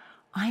well.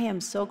 I am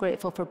so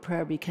grateful for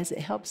prayer because it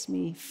helps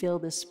me feel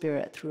the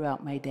Spirit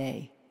throughout my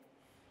day.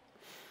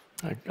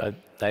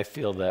 I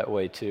feel that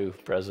way too,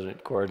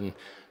 President Corden.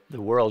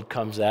 The world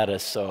comes at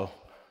us so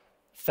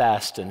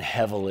fast and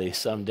heavily.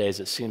 Some days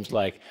it seems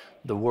like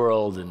the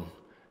world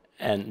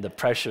and the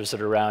pressures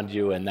that are around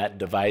you and that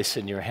device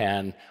in your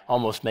hand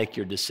almost make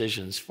your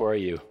decisions for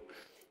you.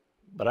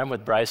 But I'm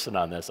with Bryson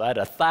on this. I'd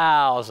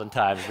 1,000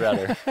 times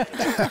rather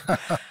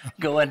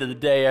go into the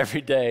day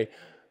every day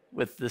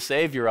with the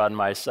Savior on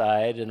my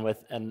side and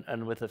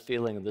with a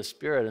feeling of the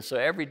Spirit. And so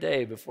every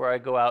day before I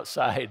go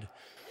outside,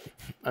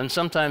 and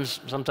sometimes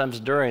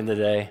during the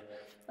day,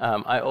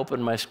 I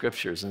open my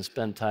scriptures and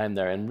spend time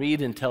there and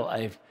read until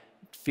I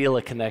feel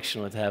a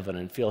connection with heaven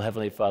and feel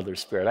Heavenly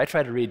Father's Spirit. I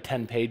try to read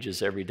 10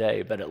 pages every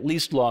day, but at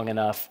least long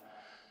enough,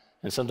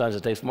 and sometimes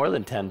it takes more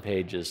than 10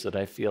 pages, that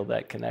I feel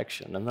that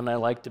connection. And then I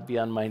like to be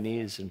on my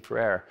knees in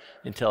prayer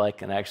until I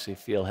can actually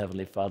feel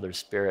Heavenly Father's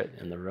Spirit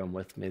in the room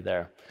with me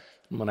there.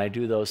 And when I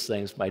do those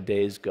things, my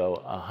days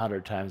go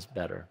 100 times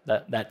better.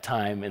 That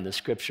time in the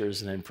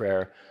scriptures and in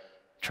prayer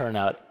turn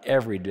out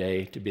every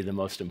day to be the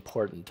most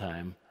important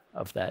time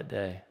of that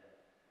day.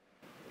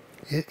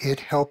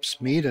 It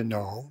helps me to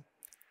know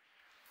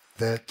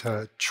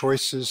that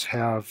choices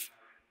have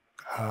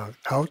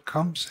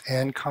outcomes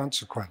and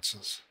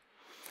consequences.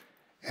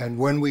 And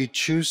when we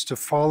choose to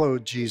follow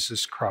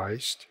Jesus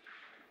Christ,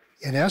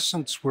 in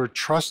essence, we're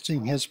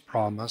trusting his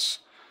promise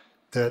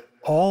that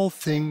all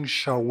things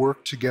shall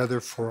work together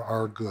for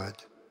our good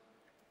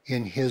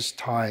in his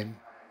time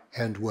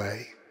and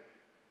way.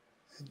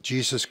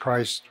 Jesus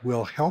Christ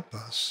will help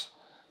us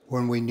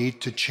when we need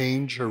to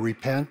change or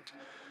repent,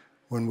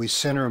 when we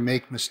sin or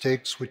make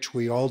mistakes, which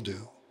we all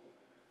do.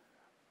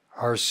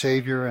 Our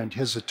Savior and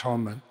his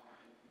atonement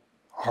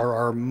are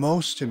our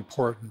most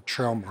important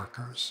trail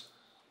markers,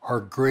 our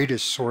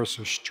greatest source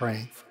of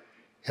strength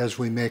as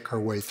we make our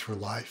way through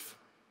life.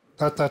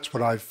 That's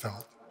what I've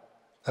felt.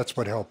 That's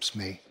what helps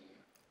me.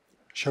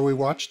 Shall we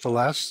watch the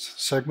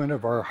last segment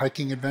of our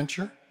hiking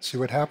adventure? See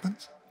what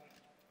happens?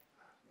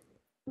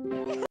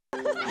 You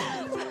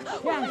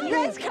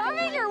guys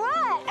coming or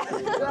what?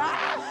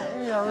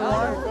 Hey,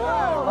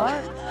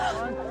 everyone.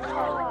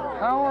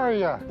 How are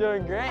you?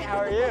 Doing great. How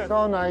are you?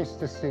 So nice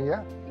to see you.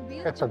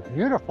 It's a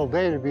beautiful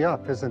day to be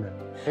up, isn't it?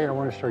 Hey, I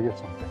want to show you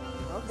something.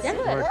 You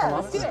wanna come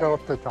up? Let's go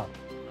up to the top.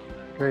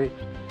 Great.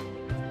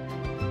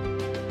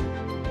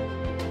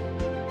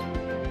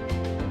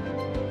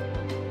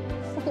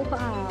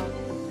 Wow.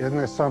 Isn't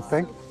this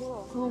something?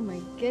 Oh my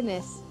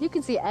goodness. You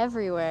can see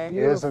everywhere.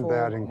 Isn't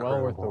that incredible?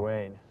 Well worth the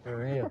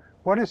wait.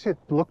 What does it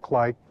look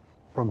like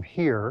from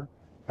here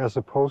as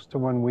opposed to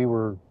when we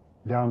were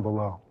down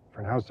below?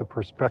 And how's the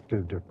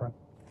perspective different?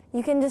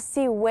 You can just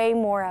see way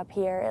more up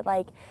here.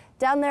 Like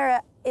down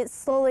there, it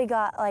slowly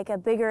got like a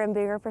bigger and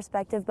bigger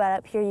perspective, but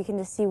up here you can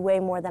just see way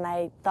more than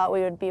I thought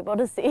we would be able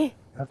to see.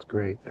 That's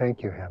great.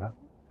 Thank you, Hannah.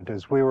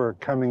 As we were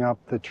coming up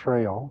the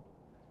trail,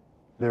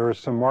 there were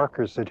some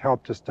markers that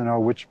helped us to know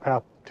which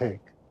path to take.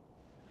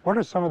 What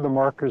are some of the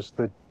markers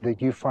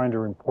that you find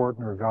are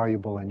important or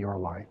valuable in your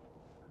life?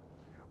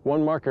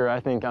 One marker I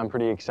think I'm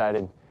pretty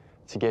excited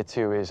to get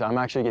to is I'm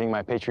actually getting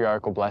my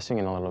patriarchal blessing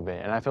in a little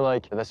bit. And I feel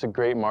like that's a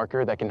great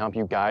marker that can help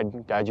you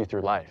guide you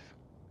through life.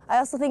 I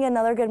also think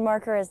another good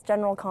marker is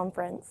general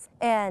conference.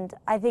 And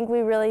I think we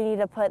really need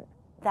to put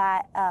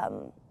that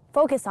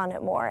focus on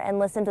it more and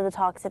listen to the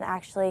talks and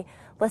actually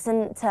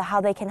listen to how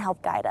they can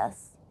help guide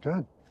us.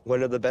 Good.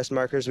 One of the best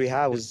markers we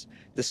have is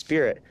the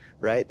Spirit,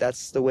 right?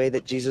 That's the way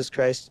that Jesus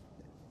Christ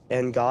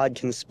and God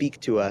can speak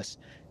to us.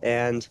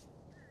 And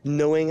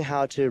knowing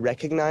how to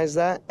recognize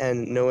that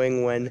and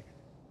knowing when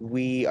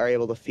we are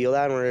able to feel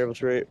that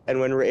and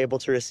when we're able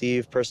to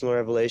receive personal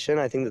revelation,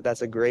 I think that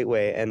that's a great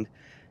way. And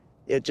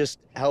it just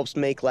helps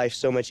make life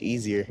so much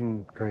easier.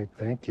 Great,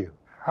 thank you.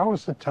 How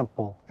is the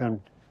temple,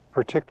 and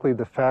particularly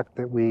the fact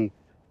that we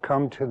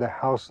come to the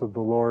house of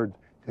the Lord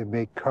to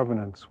make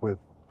covenants with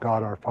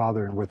God our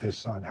Father and with his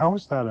Son, how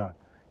is that an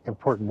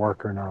important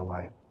marker in our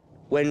life?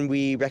 When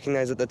we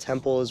recognize that the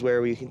temple is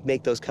where we can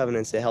make those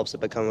covenants, it helps it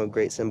become a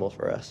great symbol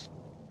for us.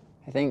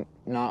 I think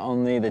not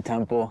only the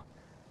temple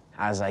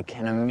has like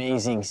an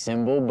amazing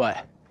symbol,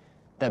 but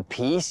the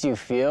peace you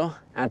feel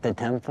at the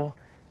temple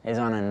is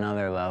on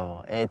another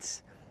level.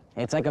 It's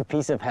like a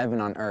piece of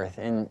heaven on earth,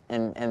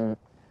 and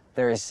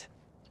there's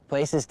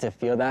places to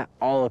feel that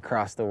all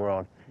across the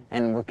world.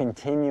 And we're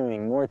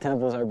continuing, more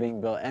temples are being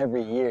built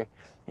every year,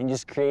 and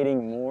just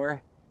creating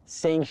more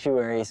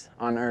sanctuaries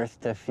on earth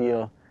to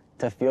feel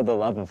the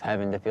love of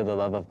heaven, to feel the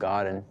love of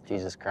God and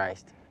Jesus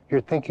Christ.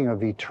 You're thinking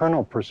of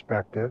eternal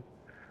perspective.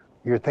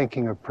 You're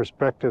thinking of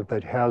perspective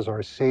that has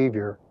our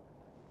Savior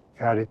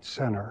at its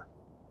center.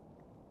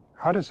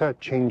 How does that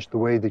change the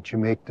way that you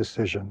make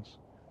decisions?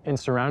 And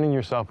surrounding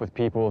yourself with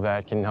people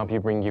that can help you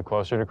bring you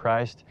closer to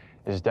Christ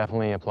is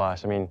definitely a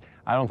plus. I mean,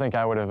 I don't think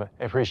I would have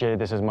appreciated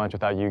this as much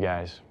without you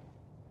guys.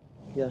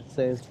 Yeah,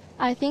 same.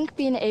 I think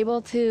being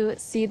able to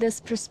see this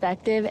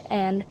perspective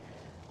and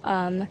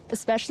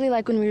especially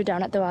like when we were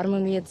down at the bottom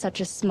when we had such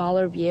a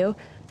smaller view,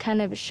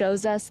 kind of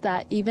shows us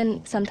that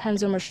even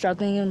sometimes when we're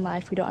struggling in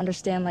life, we don't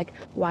understand like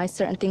why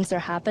certain things are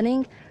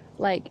happening.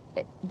 Like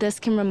this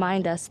can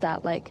remind us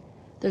that like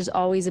there's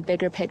always a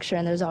bigger picture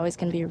and there's always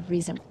going to be a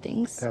reason for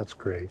things. That's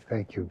great.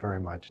 Thank you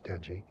very much,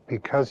 Deji.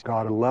 Because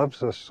God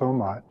loves us so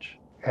much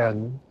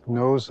and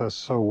knows us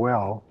so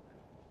well,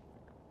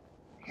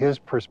 his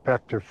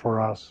perspective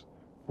for us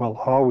will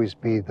always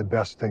be the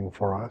best thing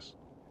for us.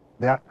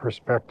 That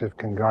perspective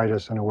can guide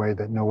us in a way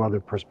that no other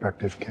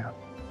perspective can.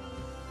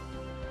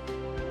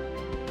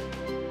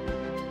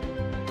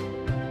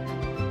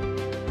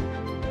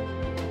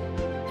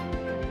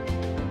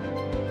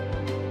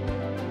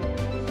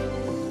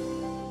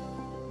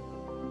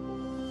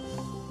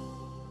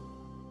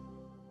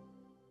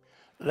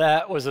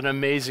 That was an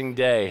amazing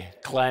day,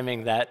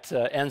 climbing that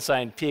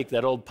Ensign Peak,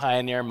 that old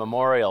Pioneer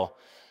Memorial,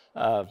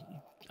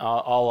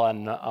 all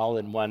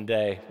in one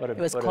day. It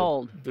was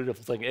cold. A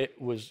beautiful thing. It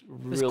was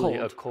really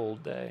a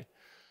cold day.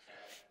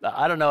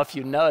 I don't know if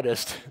you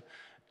noticed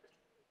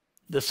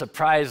the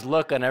surprised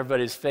look on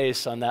everybody's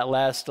face on that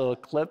last little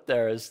clip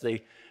there as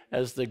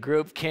the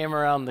group came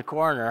around the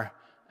corner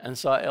and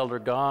saw Elder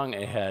Gong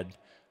ahead.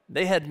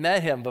 They had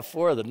met him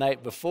before, the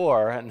night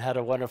before, and had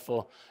a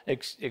wonderful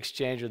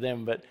exchange with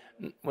him, but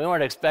we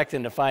weren't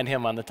expecting to find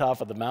him on the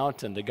top of the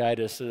mountain to guide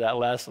us through that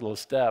last little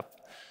step.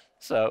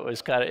 So it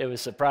was a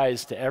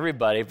surprise to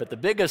everybody, but the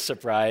biggest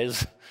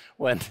surprise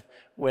when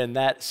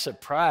that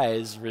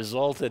surprise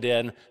resulted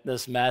in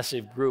this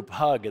massive group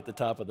hug at the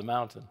top of the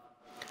mountain.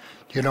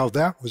 You know,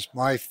 that was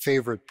my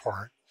favorite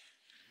part.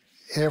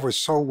 It was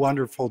so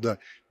wonderful to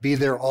be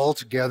there all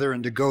together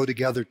and to go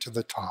together to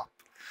the top.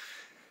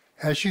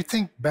 As you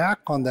think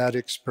back on that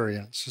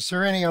experience, is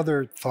there any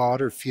other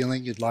thought or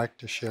feeling you'd like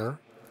to share?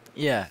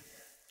 Yeah.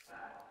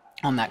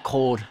 On that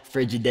cold,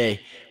 frigid day,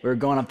 we were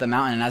going up the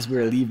mountain, and as we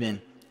were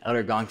leaving,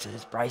 Elder Gong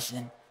says,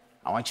 "Bryson,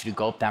 I want you to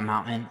go up that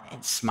mountain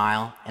and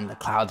smile, and the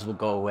clouds will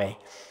go away."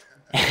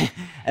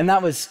 And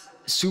that was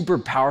super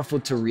powerful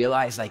to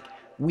realize, like,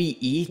 we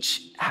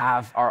each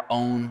have our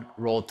own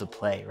role to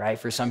play, right?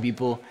 For some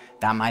people,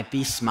 that might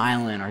be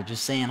smiling or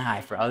just saying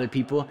hi. For other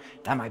people,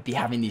 that might be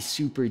having these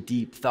super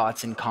deep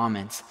thoughts and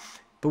comments.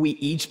 But we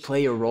each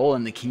play a role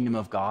in the kingdom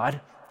of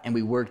God, and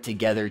we work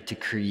together to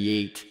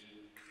create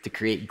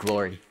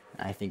glory.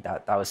 And I think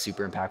that was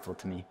super impactful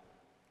to me.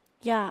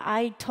 Yeah,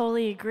 I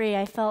totally agree.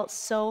 I felt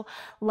so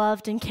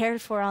loved and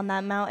cared for on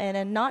that mountain,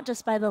 and not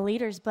just by the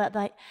leaders, but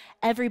by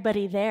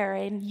everybody there.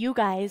 And you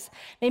guys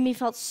made me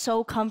feel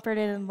so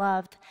comforted and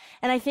loved.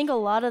 And I think a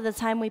lot of the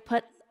time we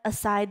put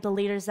aside the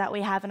leaders that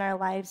we have in our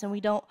lives and we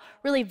don't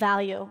really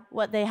value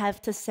what they have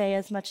to say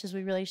as much as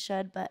we really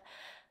should. But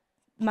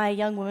my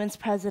young women's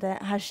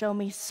president has shown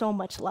me so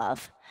much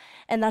love.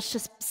 And that's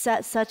just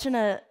set such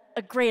a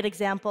great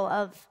example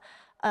of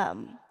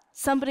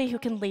somebody who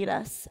can lead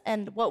us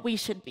and what we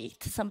should be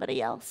to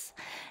somebody else.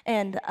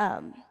 And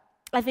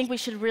I think we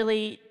should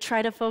really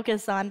try to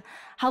focus on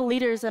how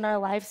leaders in our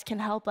lives can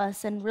help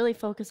us and really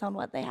focus on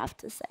what they have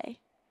to say.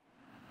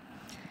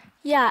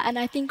 Yeah, and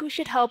I think we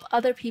should help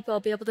other people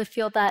be able to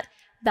feel that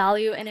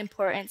value and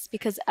importance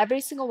because every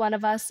single one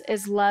of us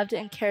is loved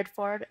and cared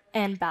for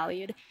and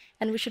valued,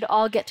 and we should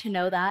all get to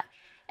know that.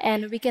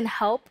 And we can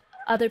help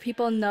other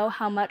people know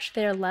how much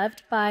they're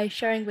loved by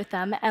sharing with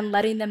them and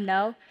letting them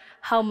know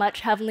how much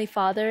Heavenly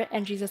Father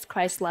and Jesus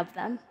Christ love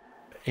them.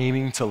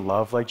 Aiming to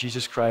love like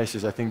Jesus Christ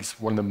is, I think,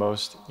 one of the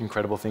most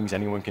incredible things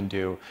anyone can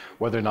do.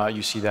 Whether or not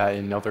you see that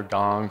in Elder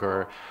Gong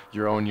or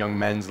your own young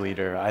men's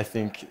leader, I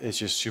think it's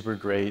just super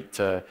great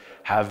to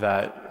have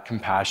that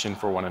compassion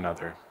for one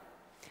another.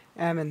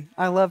 Amen.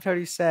 I loved how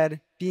you said,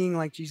 being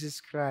like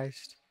Jesus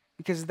Christ,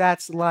 because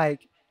that's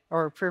like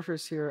our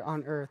purpose here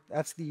on earth.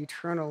 That's the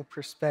eternal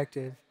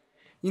perspective.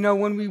 You know,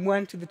 when we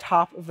went to the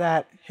top of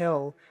that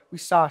hill, we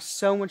saw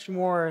so much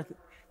more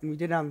than we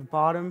did on the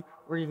bottom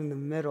or even the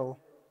middle.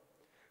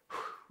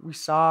 We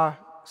saw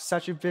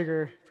such a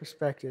bigger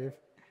perspective.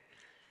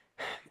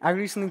 I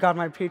recently got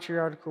my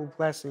patriarchal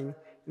blessing,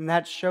 and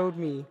that showed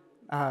me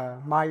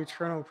my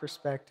eternal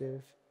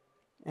perspective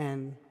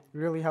and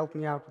really helped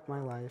me out with my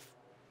life.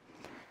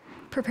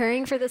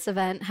 Preparing for this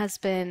event has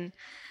been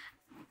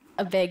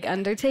a big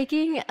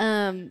undertaking,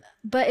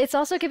 but it's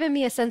also given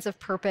me a sense of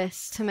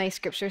purpose to my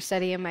scripture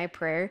study and my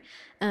prayer,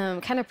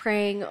 kind of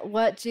praying,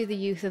 what do the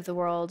youth of the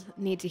world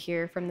need to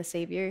hear from the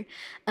Savior?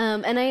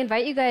 And I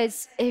invite you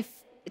guys,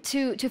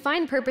 to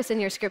find purpose in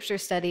your scripture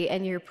study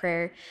and your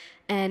prayer,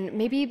 and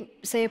maybe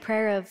say a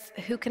prayer of,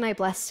 who can I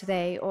bless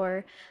today?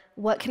 Or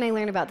what can I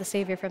learn about the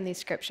Savior from these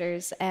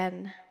scriptures?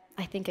 And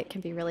I think it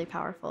can be really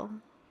powerful.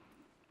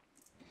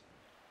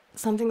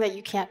 Something that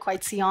you can't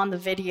quite see on the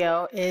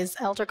video is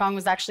Elder Gong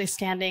was actually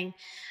standing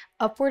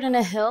upward in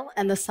a hill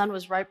and the sun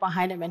was right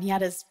behind him and he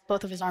had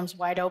both of his arms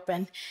wide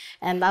open.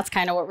 And that's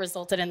kind of what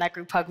resulted in that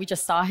group hug. We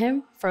just saw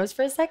him, froze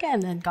for a second,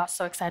 and then got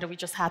so excited we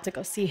just had to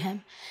go see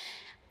him.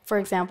 For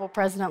example,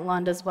 President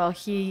Lund as well,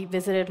 he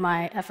visited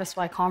my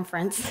FSY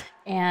conference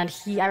and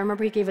I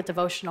remember he gave a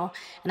devotional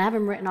and I have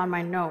him written on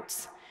my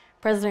notes.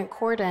 President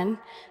Corden,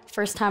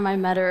 first time I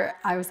met her,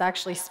 I was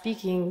actually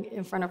speaking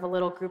in front of a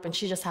little group and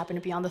she just happened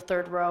to be on the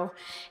third row.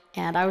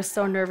 And I was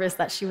so nervous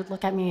that she would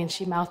look at me and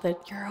she mouthed,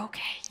 "You're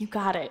okay, you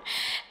got it."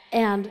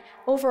 And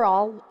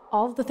overall,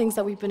 all of the things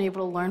that we've been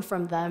able to learn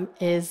from them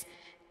is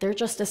they're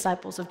just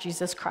disciples of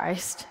Jesus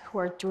Christ who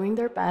are doing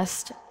their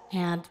best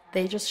and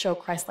they just show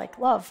Christ-like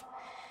love.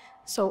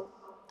 So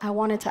I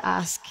wanted to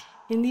ask,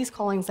 in these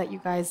callings that you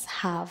guys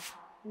have,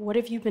 what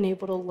have you been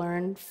able to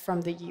learn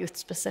from the youth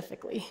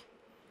specifically?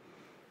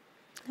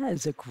 That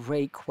is a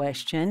great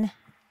question.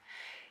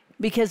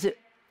 Because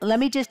let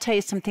me just tell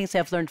you some things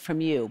I've learned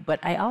from you, but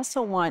I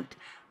also want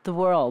the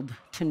world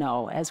to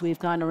know, as we've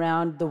gone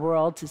around the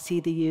world to see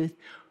the youth,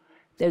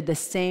 they're the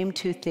same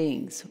two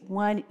things.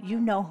 One, you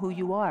know who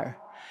you are.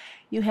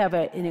 You have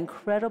an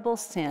incredible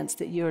sense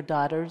that you're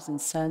daughters and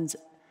sons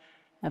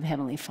of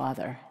Heavenly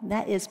Father.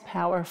 That is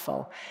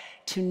powerful,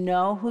 to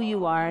know who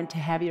you are and to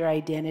have your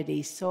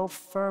identity so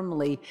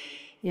firmly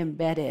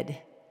embedded,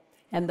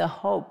 and the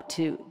hope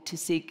to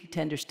seek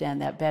to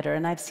understand that better.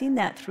 And I've seen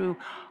that through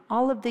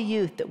all of the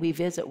youth that we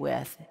visit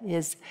with,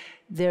 is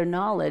their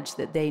knowledge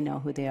that they know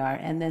who they are.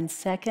 And then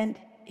second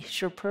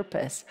is your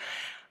purpose.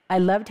 I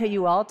loved how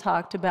you all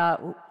talked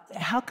about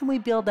how can we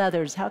build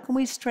others? How can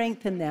we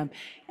strengthen them?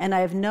 And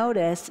I've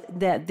noticed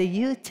that the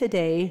youth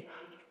today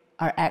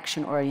are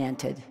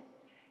action-oriented.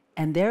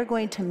 And they're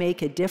going to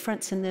make a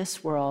difference in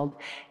this world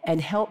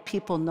and help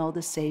people know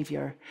the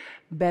Savior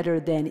better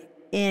than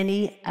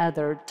any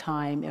other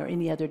time or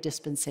any other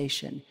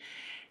dispensation.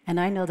 And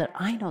I know that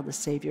I know the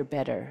Savior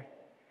better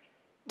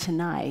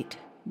tonight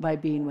by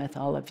being with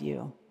all of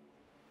you.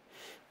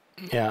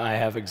 Yeah, I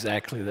have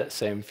exactly that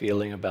same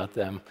feeling about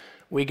them.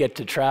 We get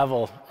to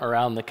travel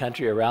around the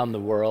country, around the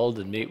world,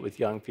 and meet with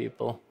young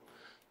people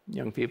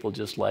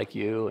just like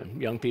you,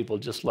 and young people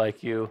just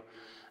like you.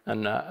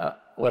 And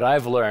what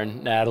I've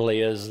learned,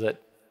 Natalie, is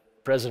that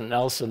President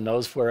Nelson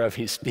knows whereof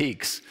he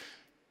speaks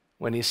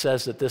when he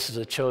says that this is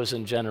a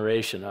chosen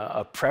generation,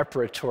 a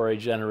preparatory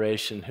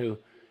generation who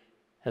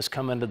has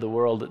come into the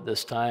world at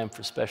this time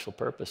for special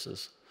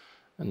purposes.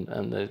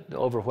 And the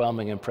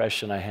overwhelming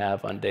impression I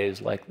have on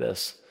days like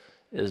this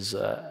is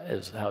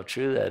how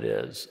true that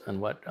is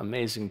and what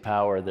amazing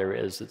power there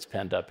is that's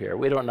penned up here.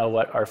 We don't know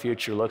what our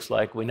future looks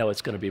like. We know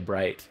it's going to be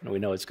bright, and we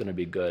know it's going to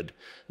be good,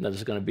 and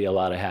there's going to be a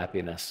lot of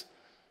happiness.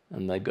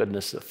 And the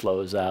goodness that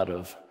flows out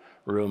of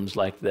rooms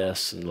like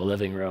this and the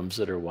living rooms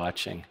that are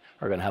watching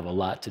are going to have a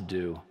lot to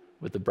do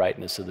with the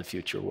brightness of the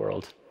future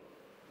world.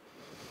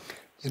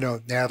 You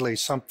know, Natalie,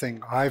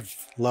 something I've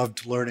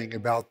loved learning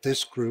about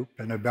this group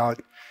and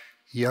about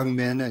young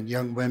men and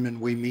young women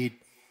we meet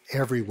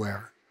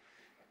everywhere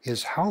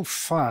is how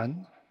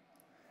fun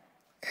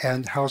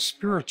and how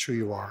spiritual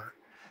you are.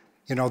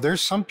 You know,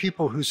 there's some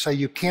people who say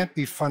you can't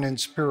be fun and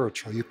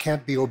spiritual, you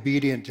can't be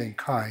obedient and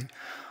kind,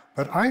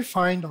 but I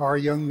find our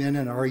young men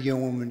and our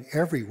young women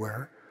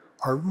everywhere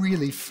are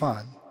really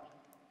fun,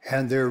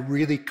 and they're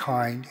really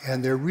kind,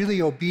 and they're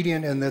really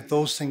obedient, and that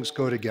those things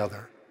go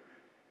together.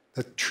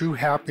 The true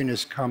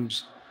happiness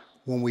comes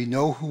when we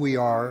know who we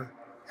are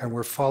and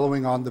we're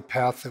following on the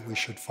path that we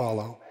should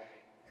follow,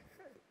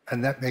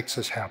 and that makes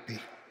us happy.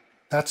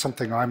 That's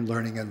something I'm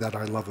learning and that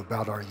I love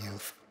about our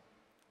youth.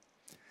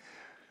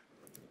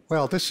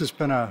 Well, this has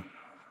been a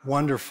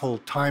wonderful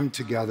time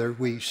together.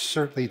 We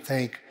certainly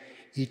thank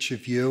each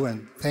of you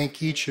and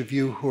thank each of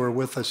you who are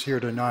with us here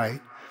tonight.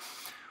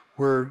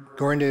 We're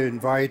going to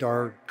invite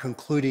our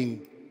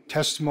concluding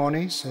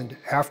testimonies, and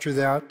after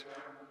that,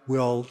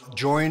 we'll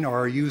join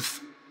our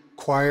youth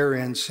choir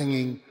in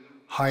singing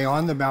High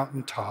on the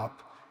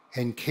Mountaintop,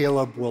 and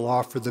Caleb will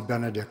offer the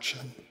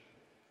benediction.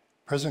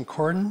 President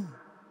Corden,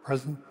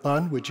 President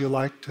Lund, would you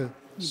like to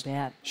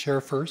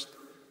share first?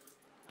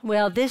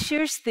 Well, this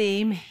year's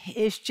theme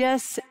is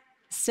just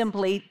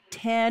simply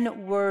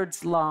 10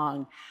 words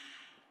long.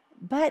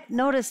 But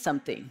notice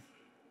something.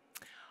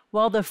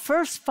 While the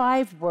first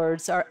 5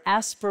 words are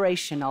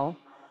aspirational,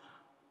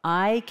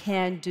 I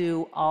can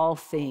do all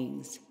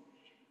things,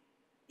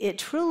 it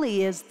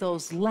truly is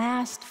those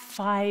last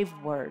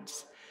 5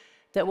 words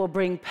that will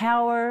bring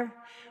power,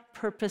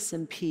 purpose,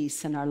 and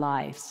peace in our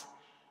lives.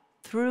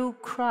 Through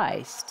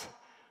Christ,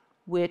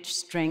 which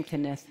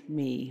strengtheneth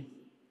me.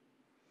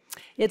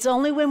 It's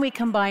only when we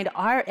combine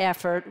our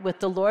effort with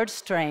the Lord's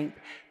strength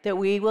that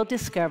we will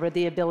discover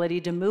the ability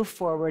to move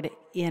forward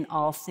in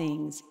all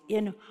things,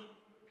 in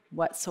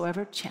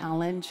whatsoever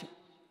challenge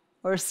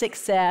or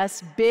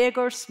success, big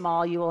or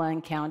small, you will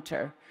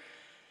encounter.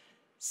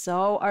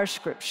 So our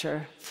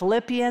scripture,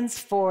 Philippians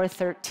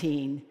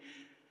 4:13.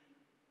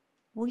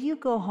 Will you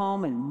go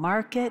home and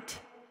mark it,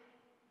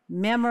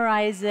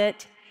 memorize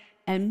it,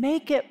 and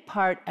make it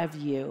part of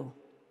you?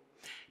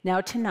 Now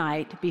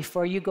tonight,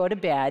 before you go to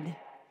bed,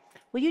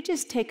 will you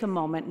just take a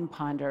moment and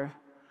ponder,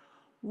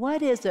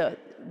 what is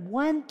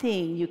one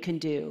thing you can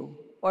do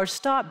or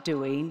stop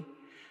doing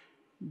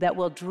that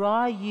will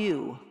draw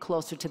you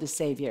closer to the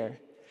Savior?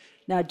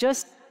 Now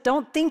just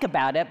don't think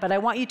about it, but I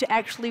want you to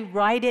actually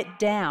write it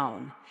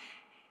down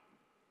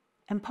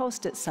and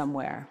post it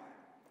somewhere.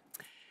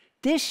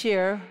 This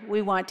year,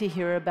 we want to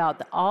hear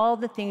about all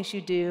the things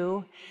you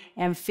do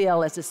and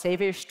feel as the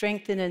Savior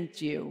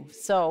strengthens you.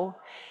 So,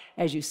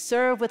 as you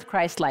serve with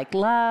Christ-like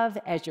love,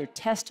 as your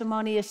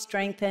testimony is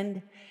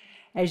strengthened,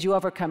 as you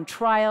overcome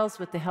trials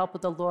with the help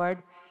of the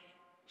Lord,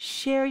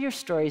 share your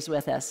stories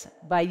with us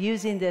by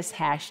using this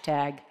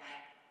hashtag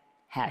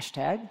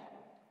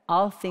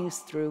all things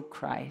through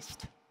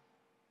Christ.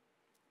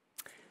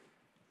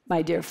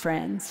 My dear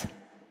friends,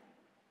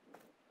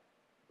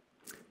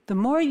 the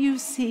more you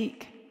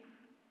seek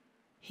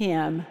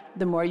Him,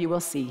 the more you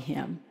will see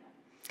Him,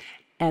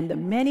 and the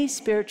many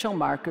spiritual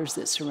markers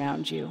that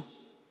surround you.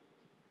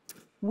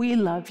 We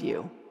love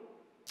you.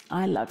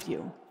 I love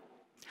you.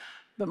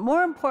 But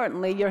more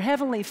importantly, your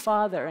Heavenly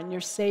Father and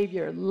your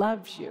Savior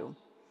loves you.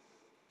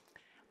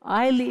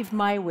 I leave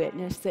my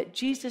witness that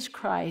Jesus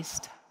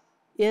Christ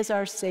is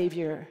our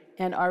Savior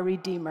and our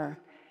Redeemer,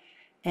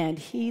 and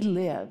He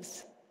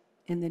lives.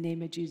 In the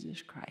name of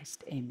Jesus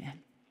Christ,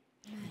 amen.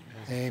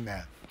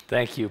 Amen.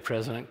 Thank you,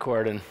 President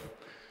Corden,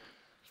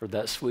 for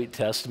that sweet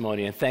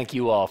testimony, and thank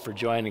you all for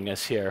joining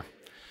us here.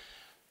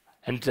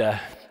 And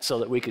so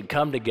that we could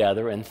come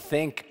together and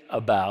think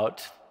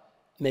about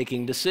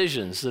making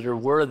decisions that are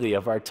worthy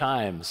of our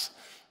times,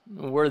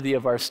 worthy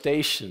of our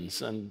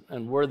stations,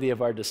 and worthy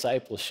of our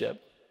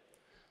discipleship.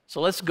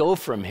 So let's go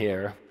from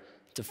here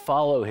to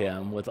follow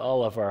Him with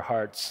all of our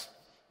hearts,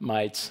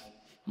 mights,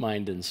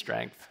 mind, and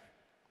strength.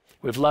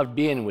 We've loved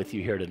being with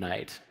you here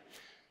tonight.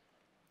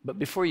 But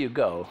before you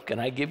go, can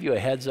I give you a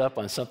heads up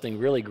on something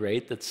really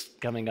great that's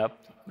coming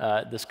up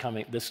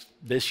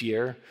this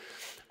year?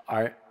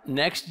 Our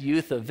next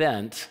youth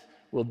event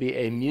will be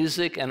a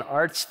music and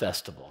arts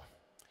festival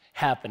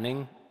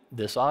happening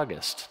this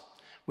August.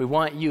 We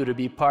want you to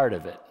be part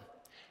of it.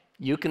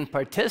 You can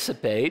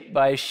participate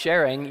by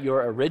sharing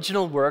your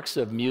original works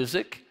of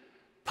music,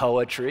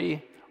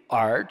 poetry,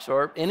 art,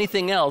 or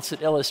anything else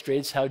that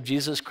illustrates how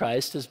Jesus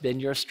Christ has been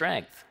your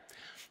strength.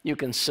 You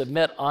can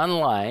submit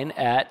online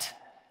at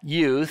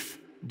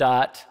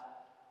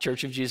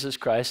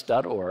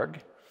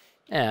youth.churchofjesuschrist.org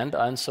and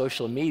on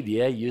social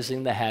media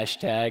using the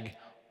hashtag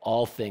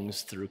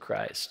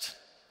AllThingsThroughChrist.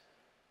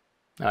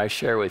 Now I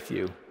share with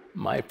you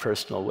my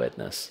personal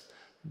witness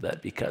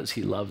that because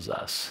He loves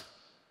us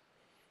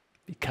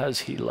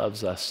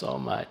so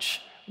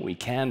much, we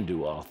can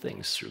do all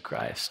things through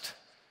Christ.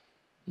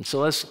 And so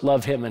let's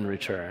love Him in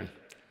return.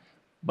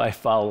 by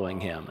following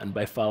him and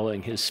by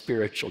following his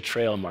spiritual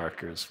trail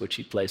markers, which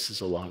he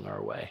places along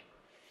our way.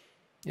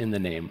 In the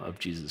name of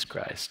Jesus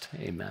Christ,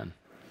 amen.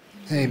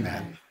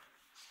 Amen.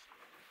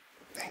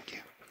 Thank you.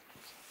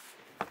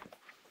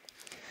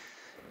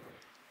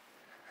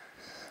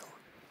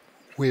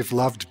 We've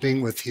loved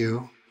being with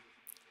you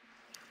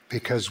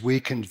because we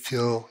can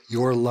feel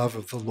your love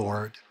of the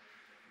Lord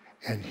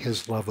and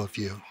his love of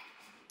you.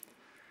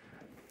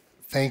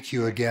 Thank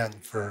you again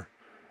for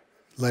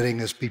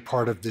letting us be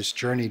part of this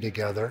journey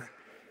together.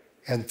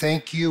 And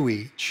thank you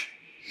each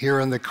here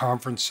in the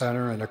conference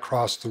center and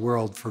across the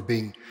world for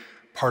being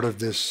part of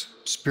this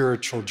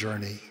spiritual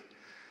journey.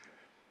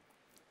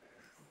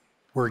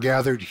 We're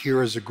gathered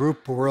here as a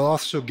group, but we're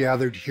also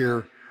gathered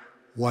here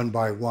one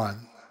by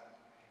one,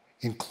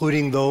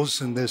 including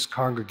those in this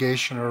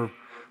congregation are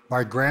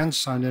my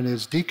grandson and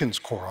his deacon's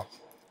quorum.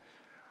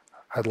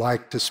 I'd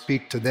like to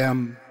speak to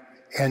them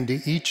and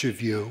to each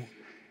of you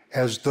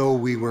as though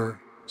we were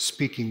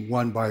speaking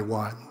one by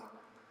one.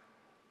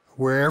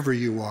 Wherever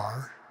you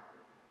are,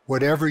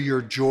 whatever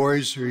your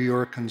joys or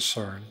your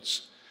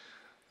concerns,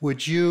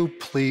 would you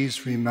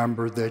please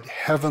remember that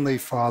Heavenly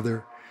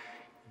Father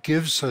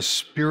gives us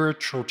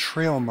spiritual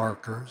trail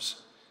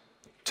markers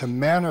to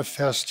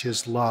manifest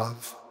his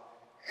love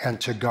and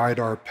to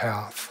guide our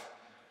path.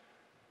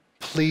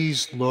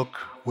 Please look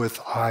with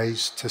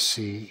eyes to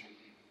see.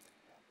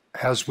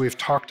 As we've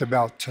talked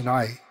about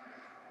tonight,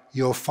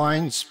 you'll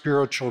find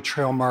spiritual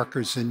trail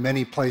markers in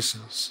many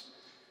places: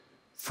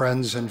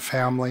 friends and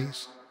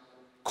families,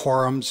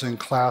 quorums and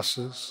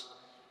classes,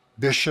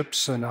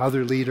 bishops and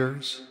other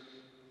leaders,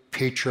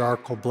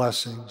 patriarchal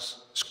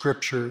blessings,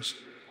 scriptures,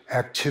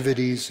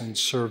 activities and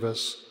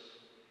service,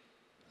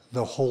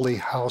 the holy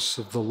house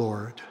of the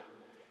Lord,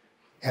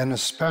 and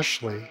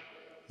especially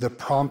the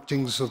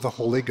promptings of the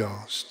Holy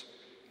Ghost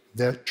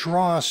that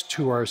draw us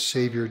to our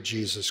Savior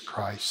Jesus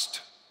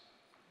Christ.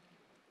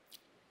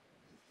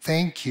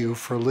 Thank you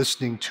for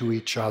listening to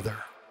each other,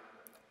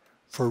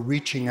 for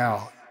reaching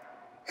out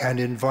and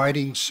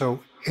inviting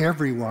so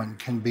everyone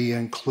can be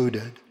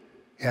included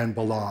and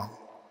belong.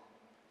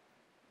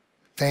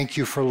 Thank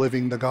you for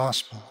living the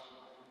gospel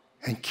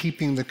and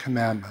keeping the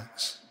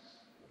commandments,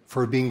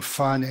 for being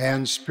fun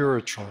and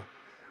spiritual,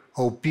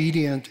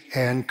 obedient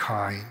and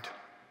kind,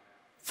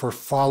 for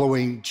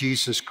following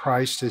Jesus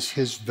Christ as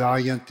his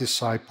valiant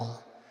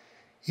disciple,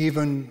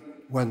 even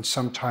when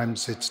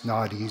sometimes it's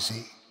not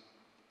easy.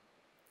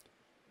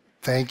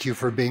 Thank you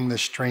for being the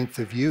strength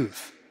of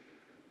youth,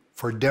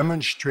 for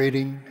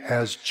demonstrating,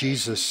 as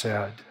Jesus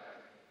said,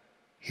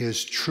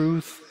 his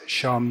truth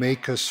shall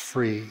make us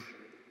free,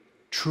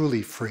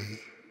 truly free,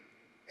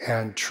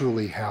 and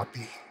truly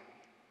happy.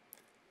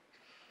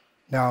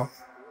 Now,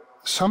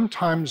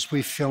 sometimes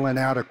we feel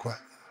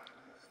inadequate,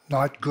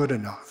 not good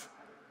enough,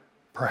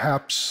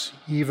 perhaps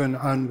even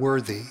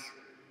unworthy.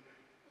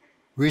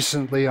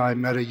 Recently, I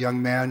met a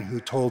young man who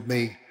told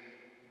me,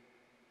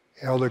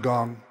 "Elder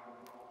Gong,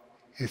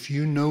 if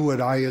you knew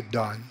what I had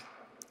done,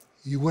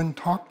 you wouldn't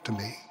talk to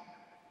me.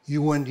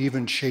 You wouldn't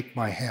even shake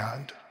my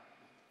hand."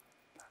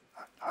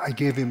 I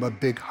gave him a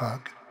big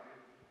hug.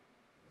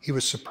 He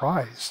was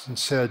surprised and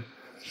said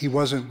he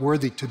wasn't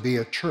worthy to be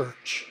at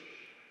church.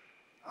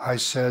 I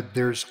said,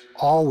 "There's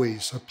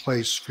always a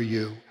place for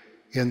you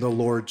in the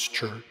Lord's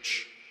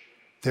church.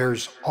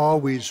 There's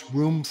always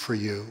room for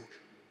you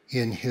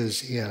in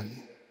his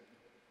inn."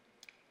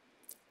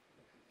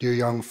 Dear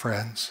young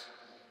friends,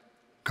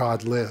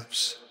 God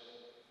lives.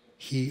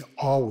 He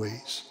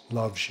always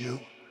loves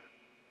you.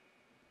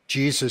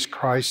 Jesus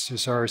Christ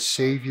is our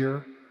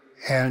Savior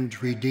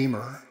and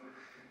Redeemer.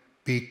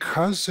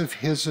 Because of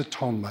his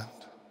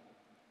atonement,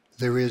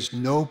 there is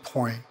no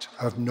point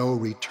of no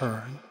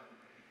return.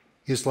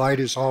 His light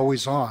is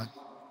always on.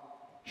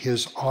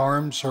 His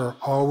arms are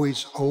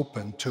always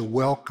open to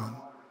welcome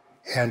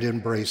and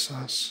embrace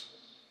us.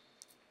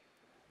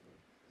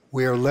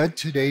 We are led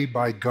today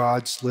by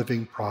God's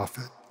living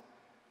prophet,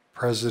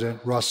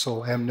 President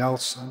Russell M.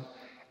 Nelson,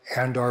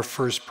 and our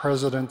First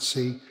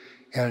Presidency,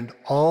 and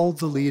all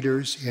the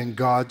leaders in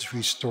God's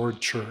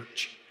restored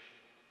church,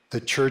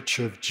 the Church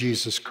of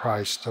Jesus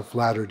Christ of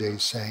Latter-day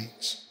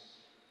Saints.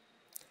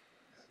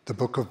 The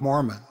Book of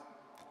Mormon,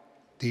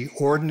 the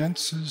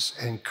ordinances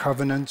and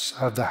covenants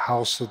of the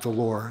house of the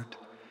Lord,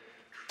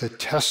 the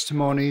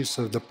testimonies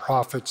of the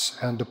prophets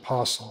and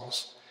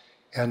apostles,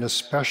 and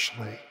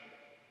especially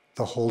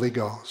the Holy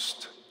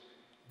Ghost.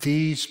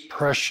 These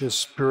precious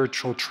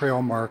spiritual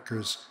trail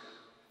markers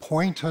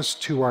point us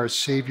to our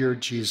Savior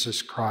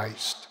Jesus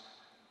Christ,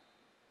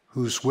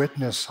 whose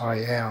witness I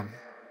am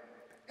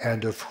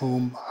and of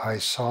whom I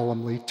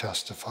solemnly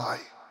testify.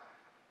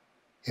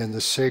 In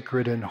the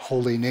sacred and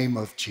holy name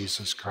of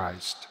Jesus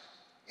Christ,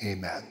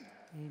 amen.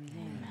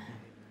 Amen.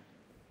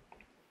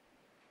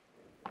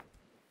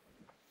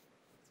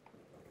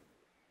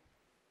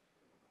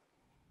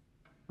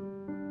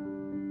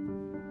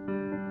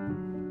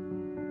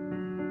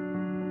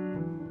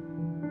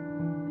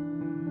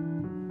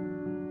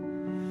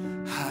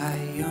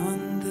 High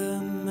on the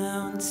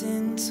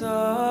mountain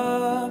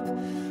top,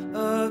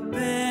 a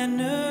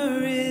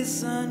banner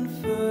is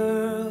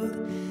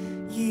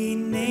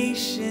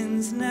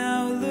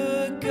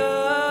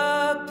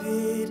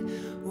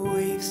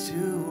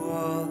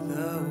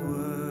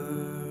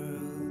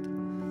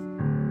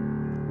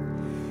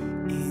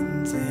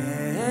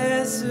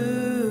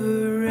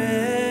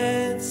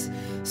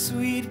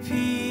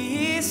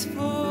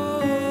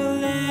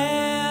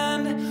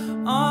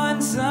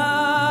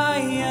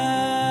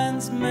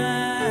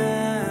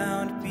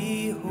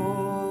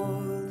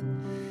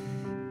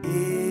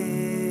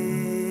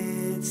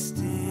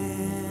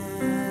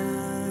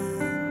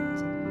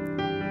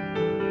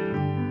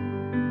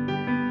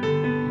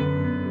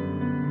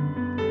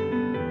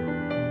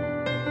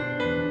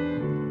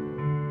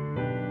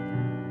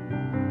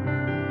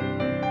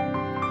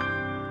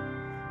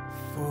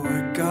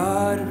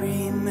God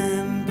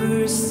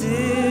remembers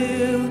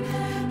still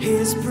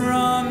his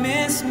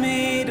promise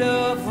made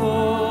of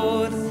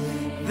old,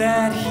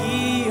 that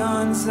he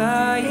on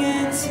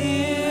Zion's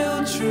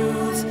hill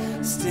truth's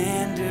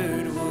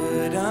standard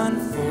would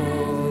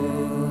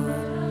unfold.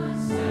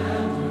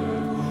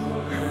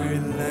 Her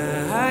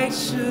light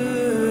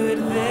should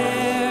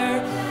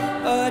there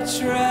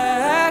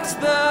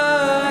attract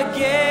the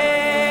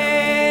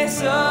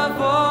gaze of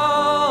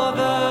all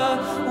the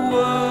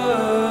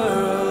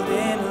world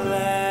in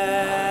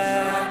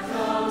latter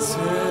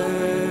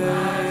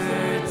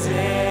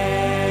days.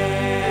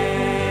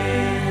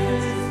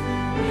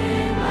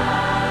 In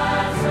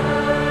latter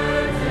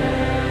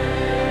days,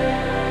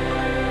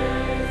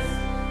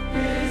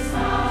 his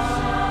house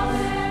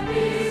and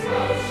his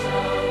house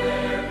shall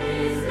wear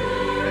his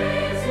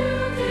glory to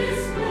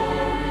display.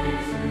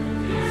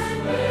 His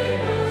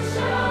praise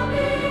shall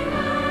be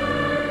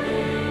heard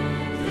in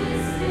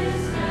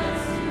distant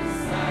lands to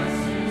sights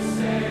to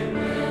say,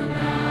 will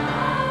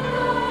now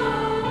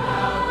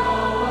go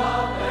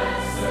up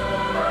and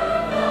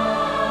serve the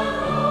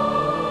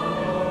Lord.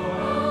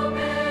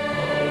 Obey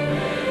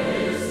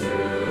his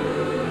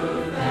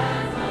truth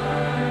and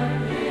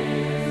learn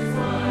his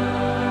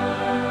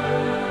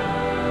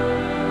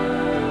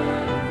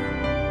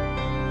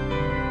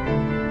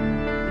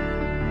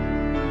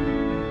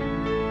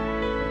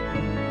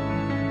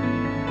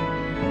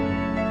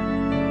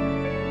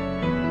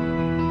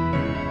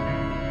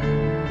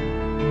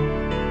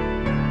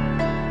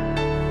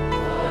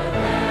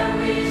Then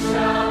we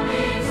shall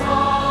be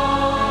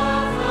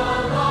taught the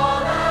law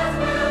that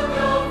will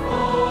go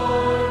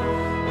forth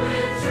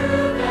with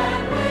truth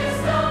and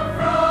wisdom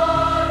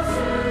fraught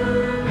to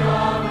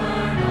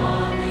govern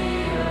on the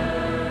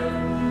earth.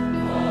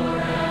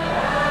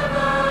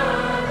 Forever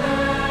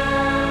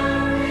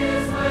there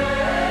his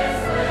ways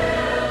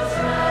will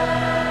tread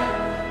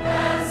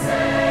and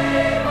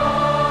save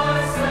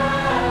ourselves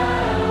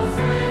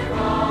with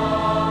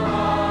all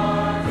our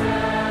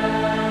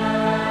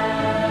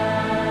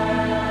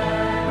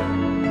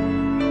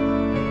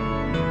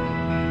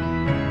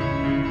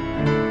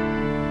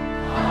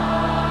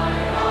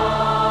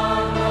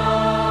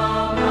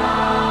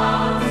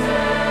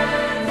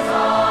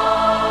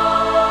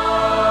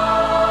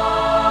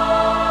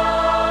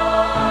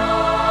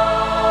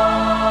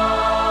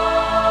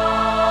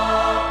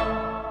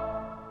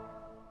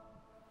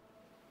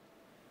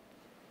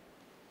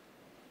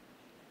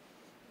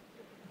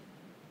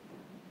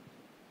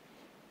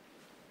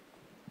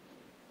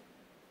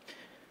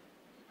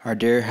Our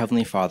dear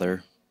Heavenly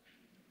Father,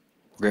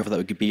 we're grateful that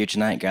we could be here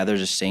tonight, gathered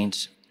as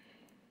saints.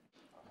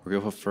 We're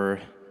grateful for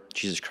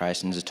Jesus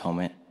Christ and his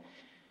atonement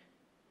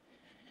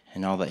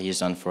and all that he has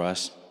done for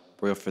us.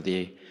 We're grateful for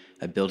the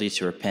ability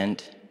to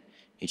repent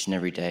each and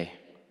every day.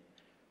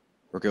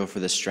 We're grateful for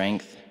the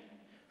strength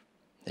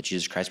that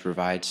Jesus Christ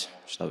provides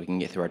so that we can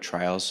get through our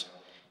trials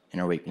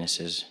and our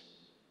weaknesses.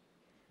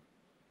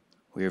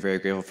 We are very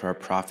grateful for our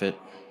prophet,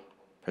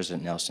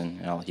 President Nelson,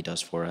 and all he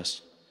does for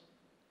us.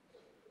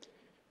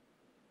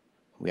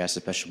 We ask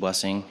a special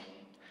blessing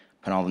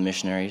upon all the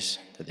missionaries,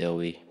 that they will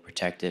be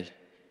protected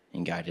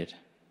and guided.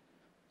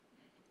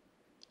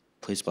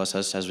 Please bless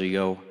us as we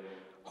go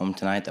home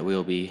tonight, that we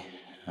will be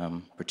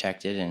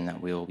protected and that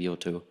we will be able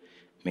to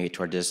make it to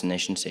our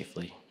destination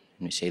safely.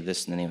 And we say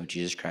this in the name of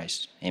Jesus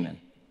Christ.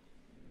 Amen.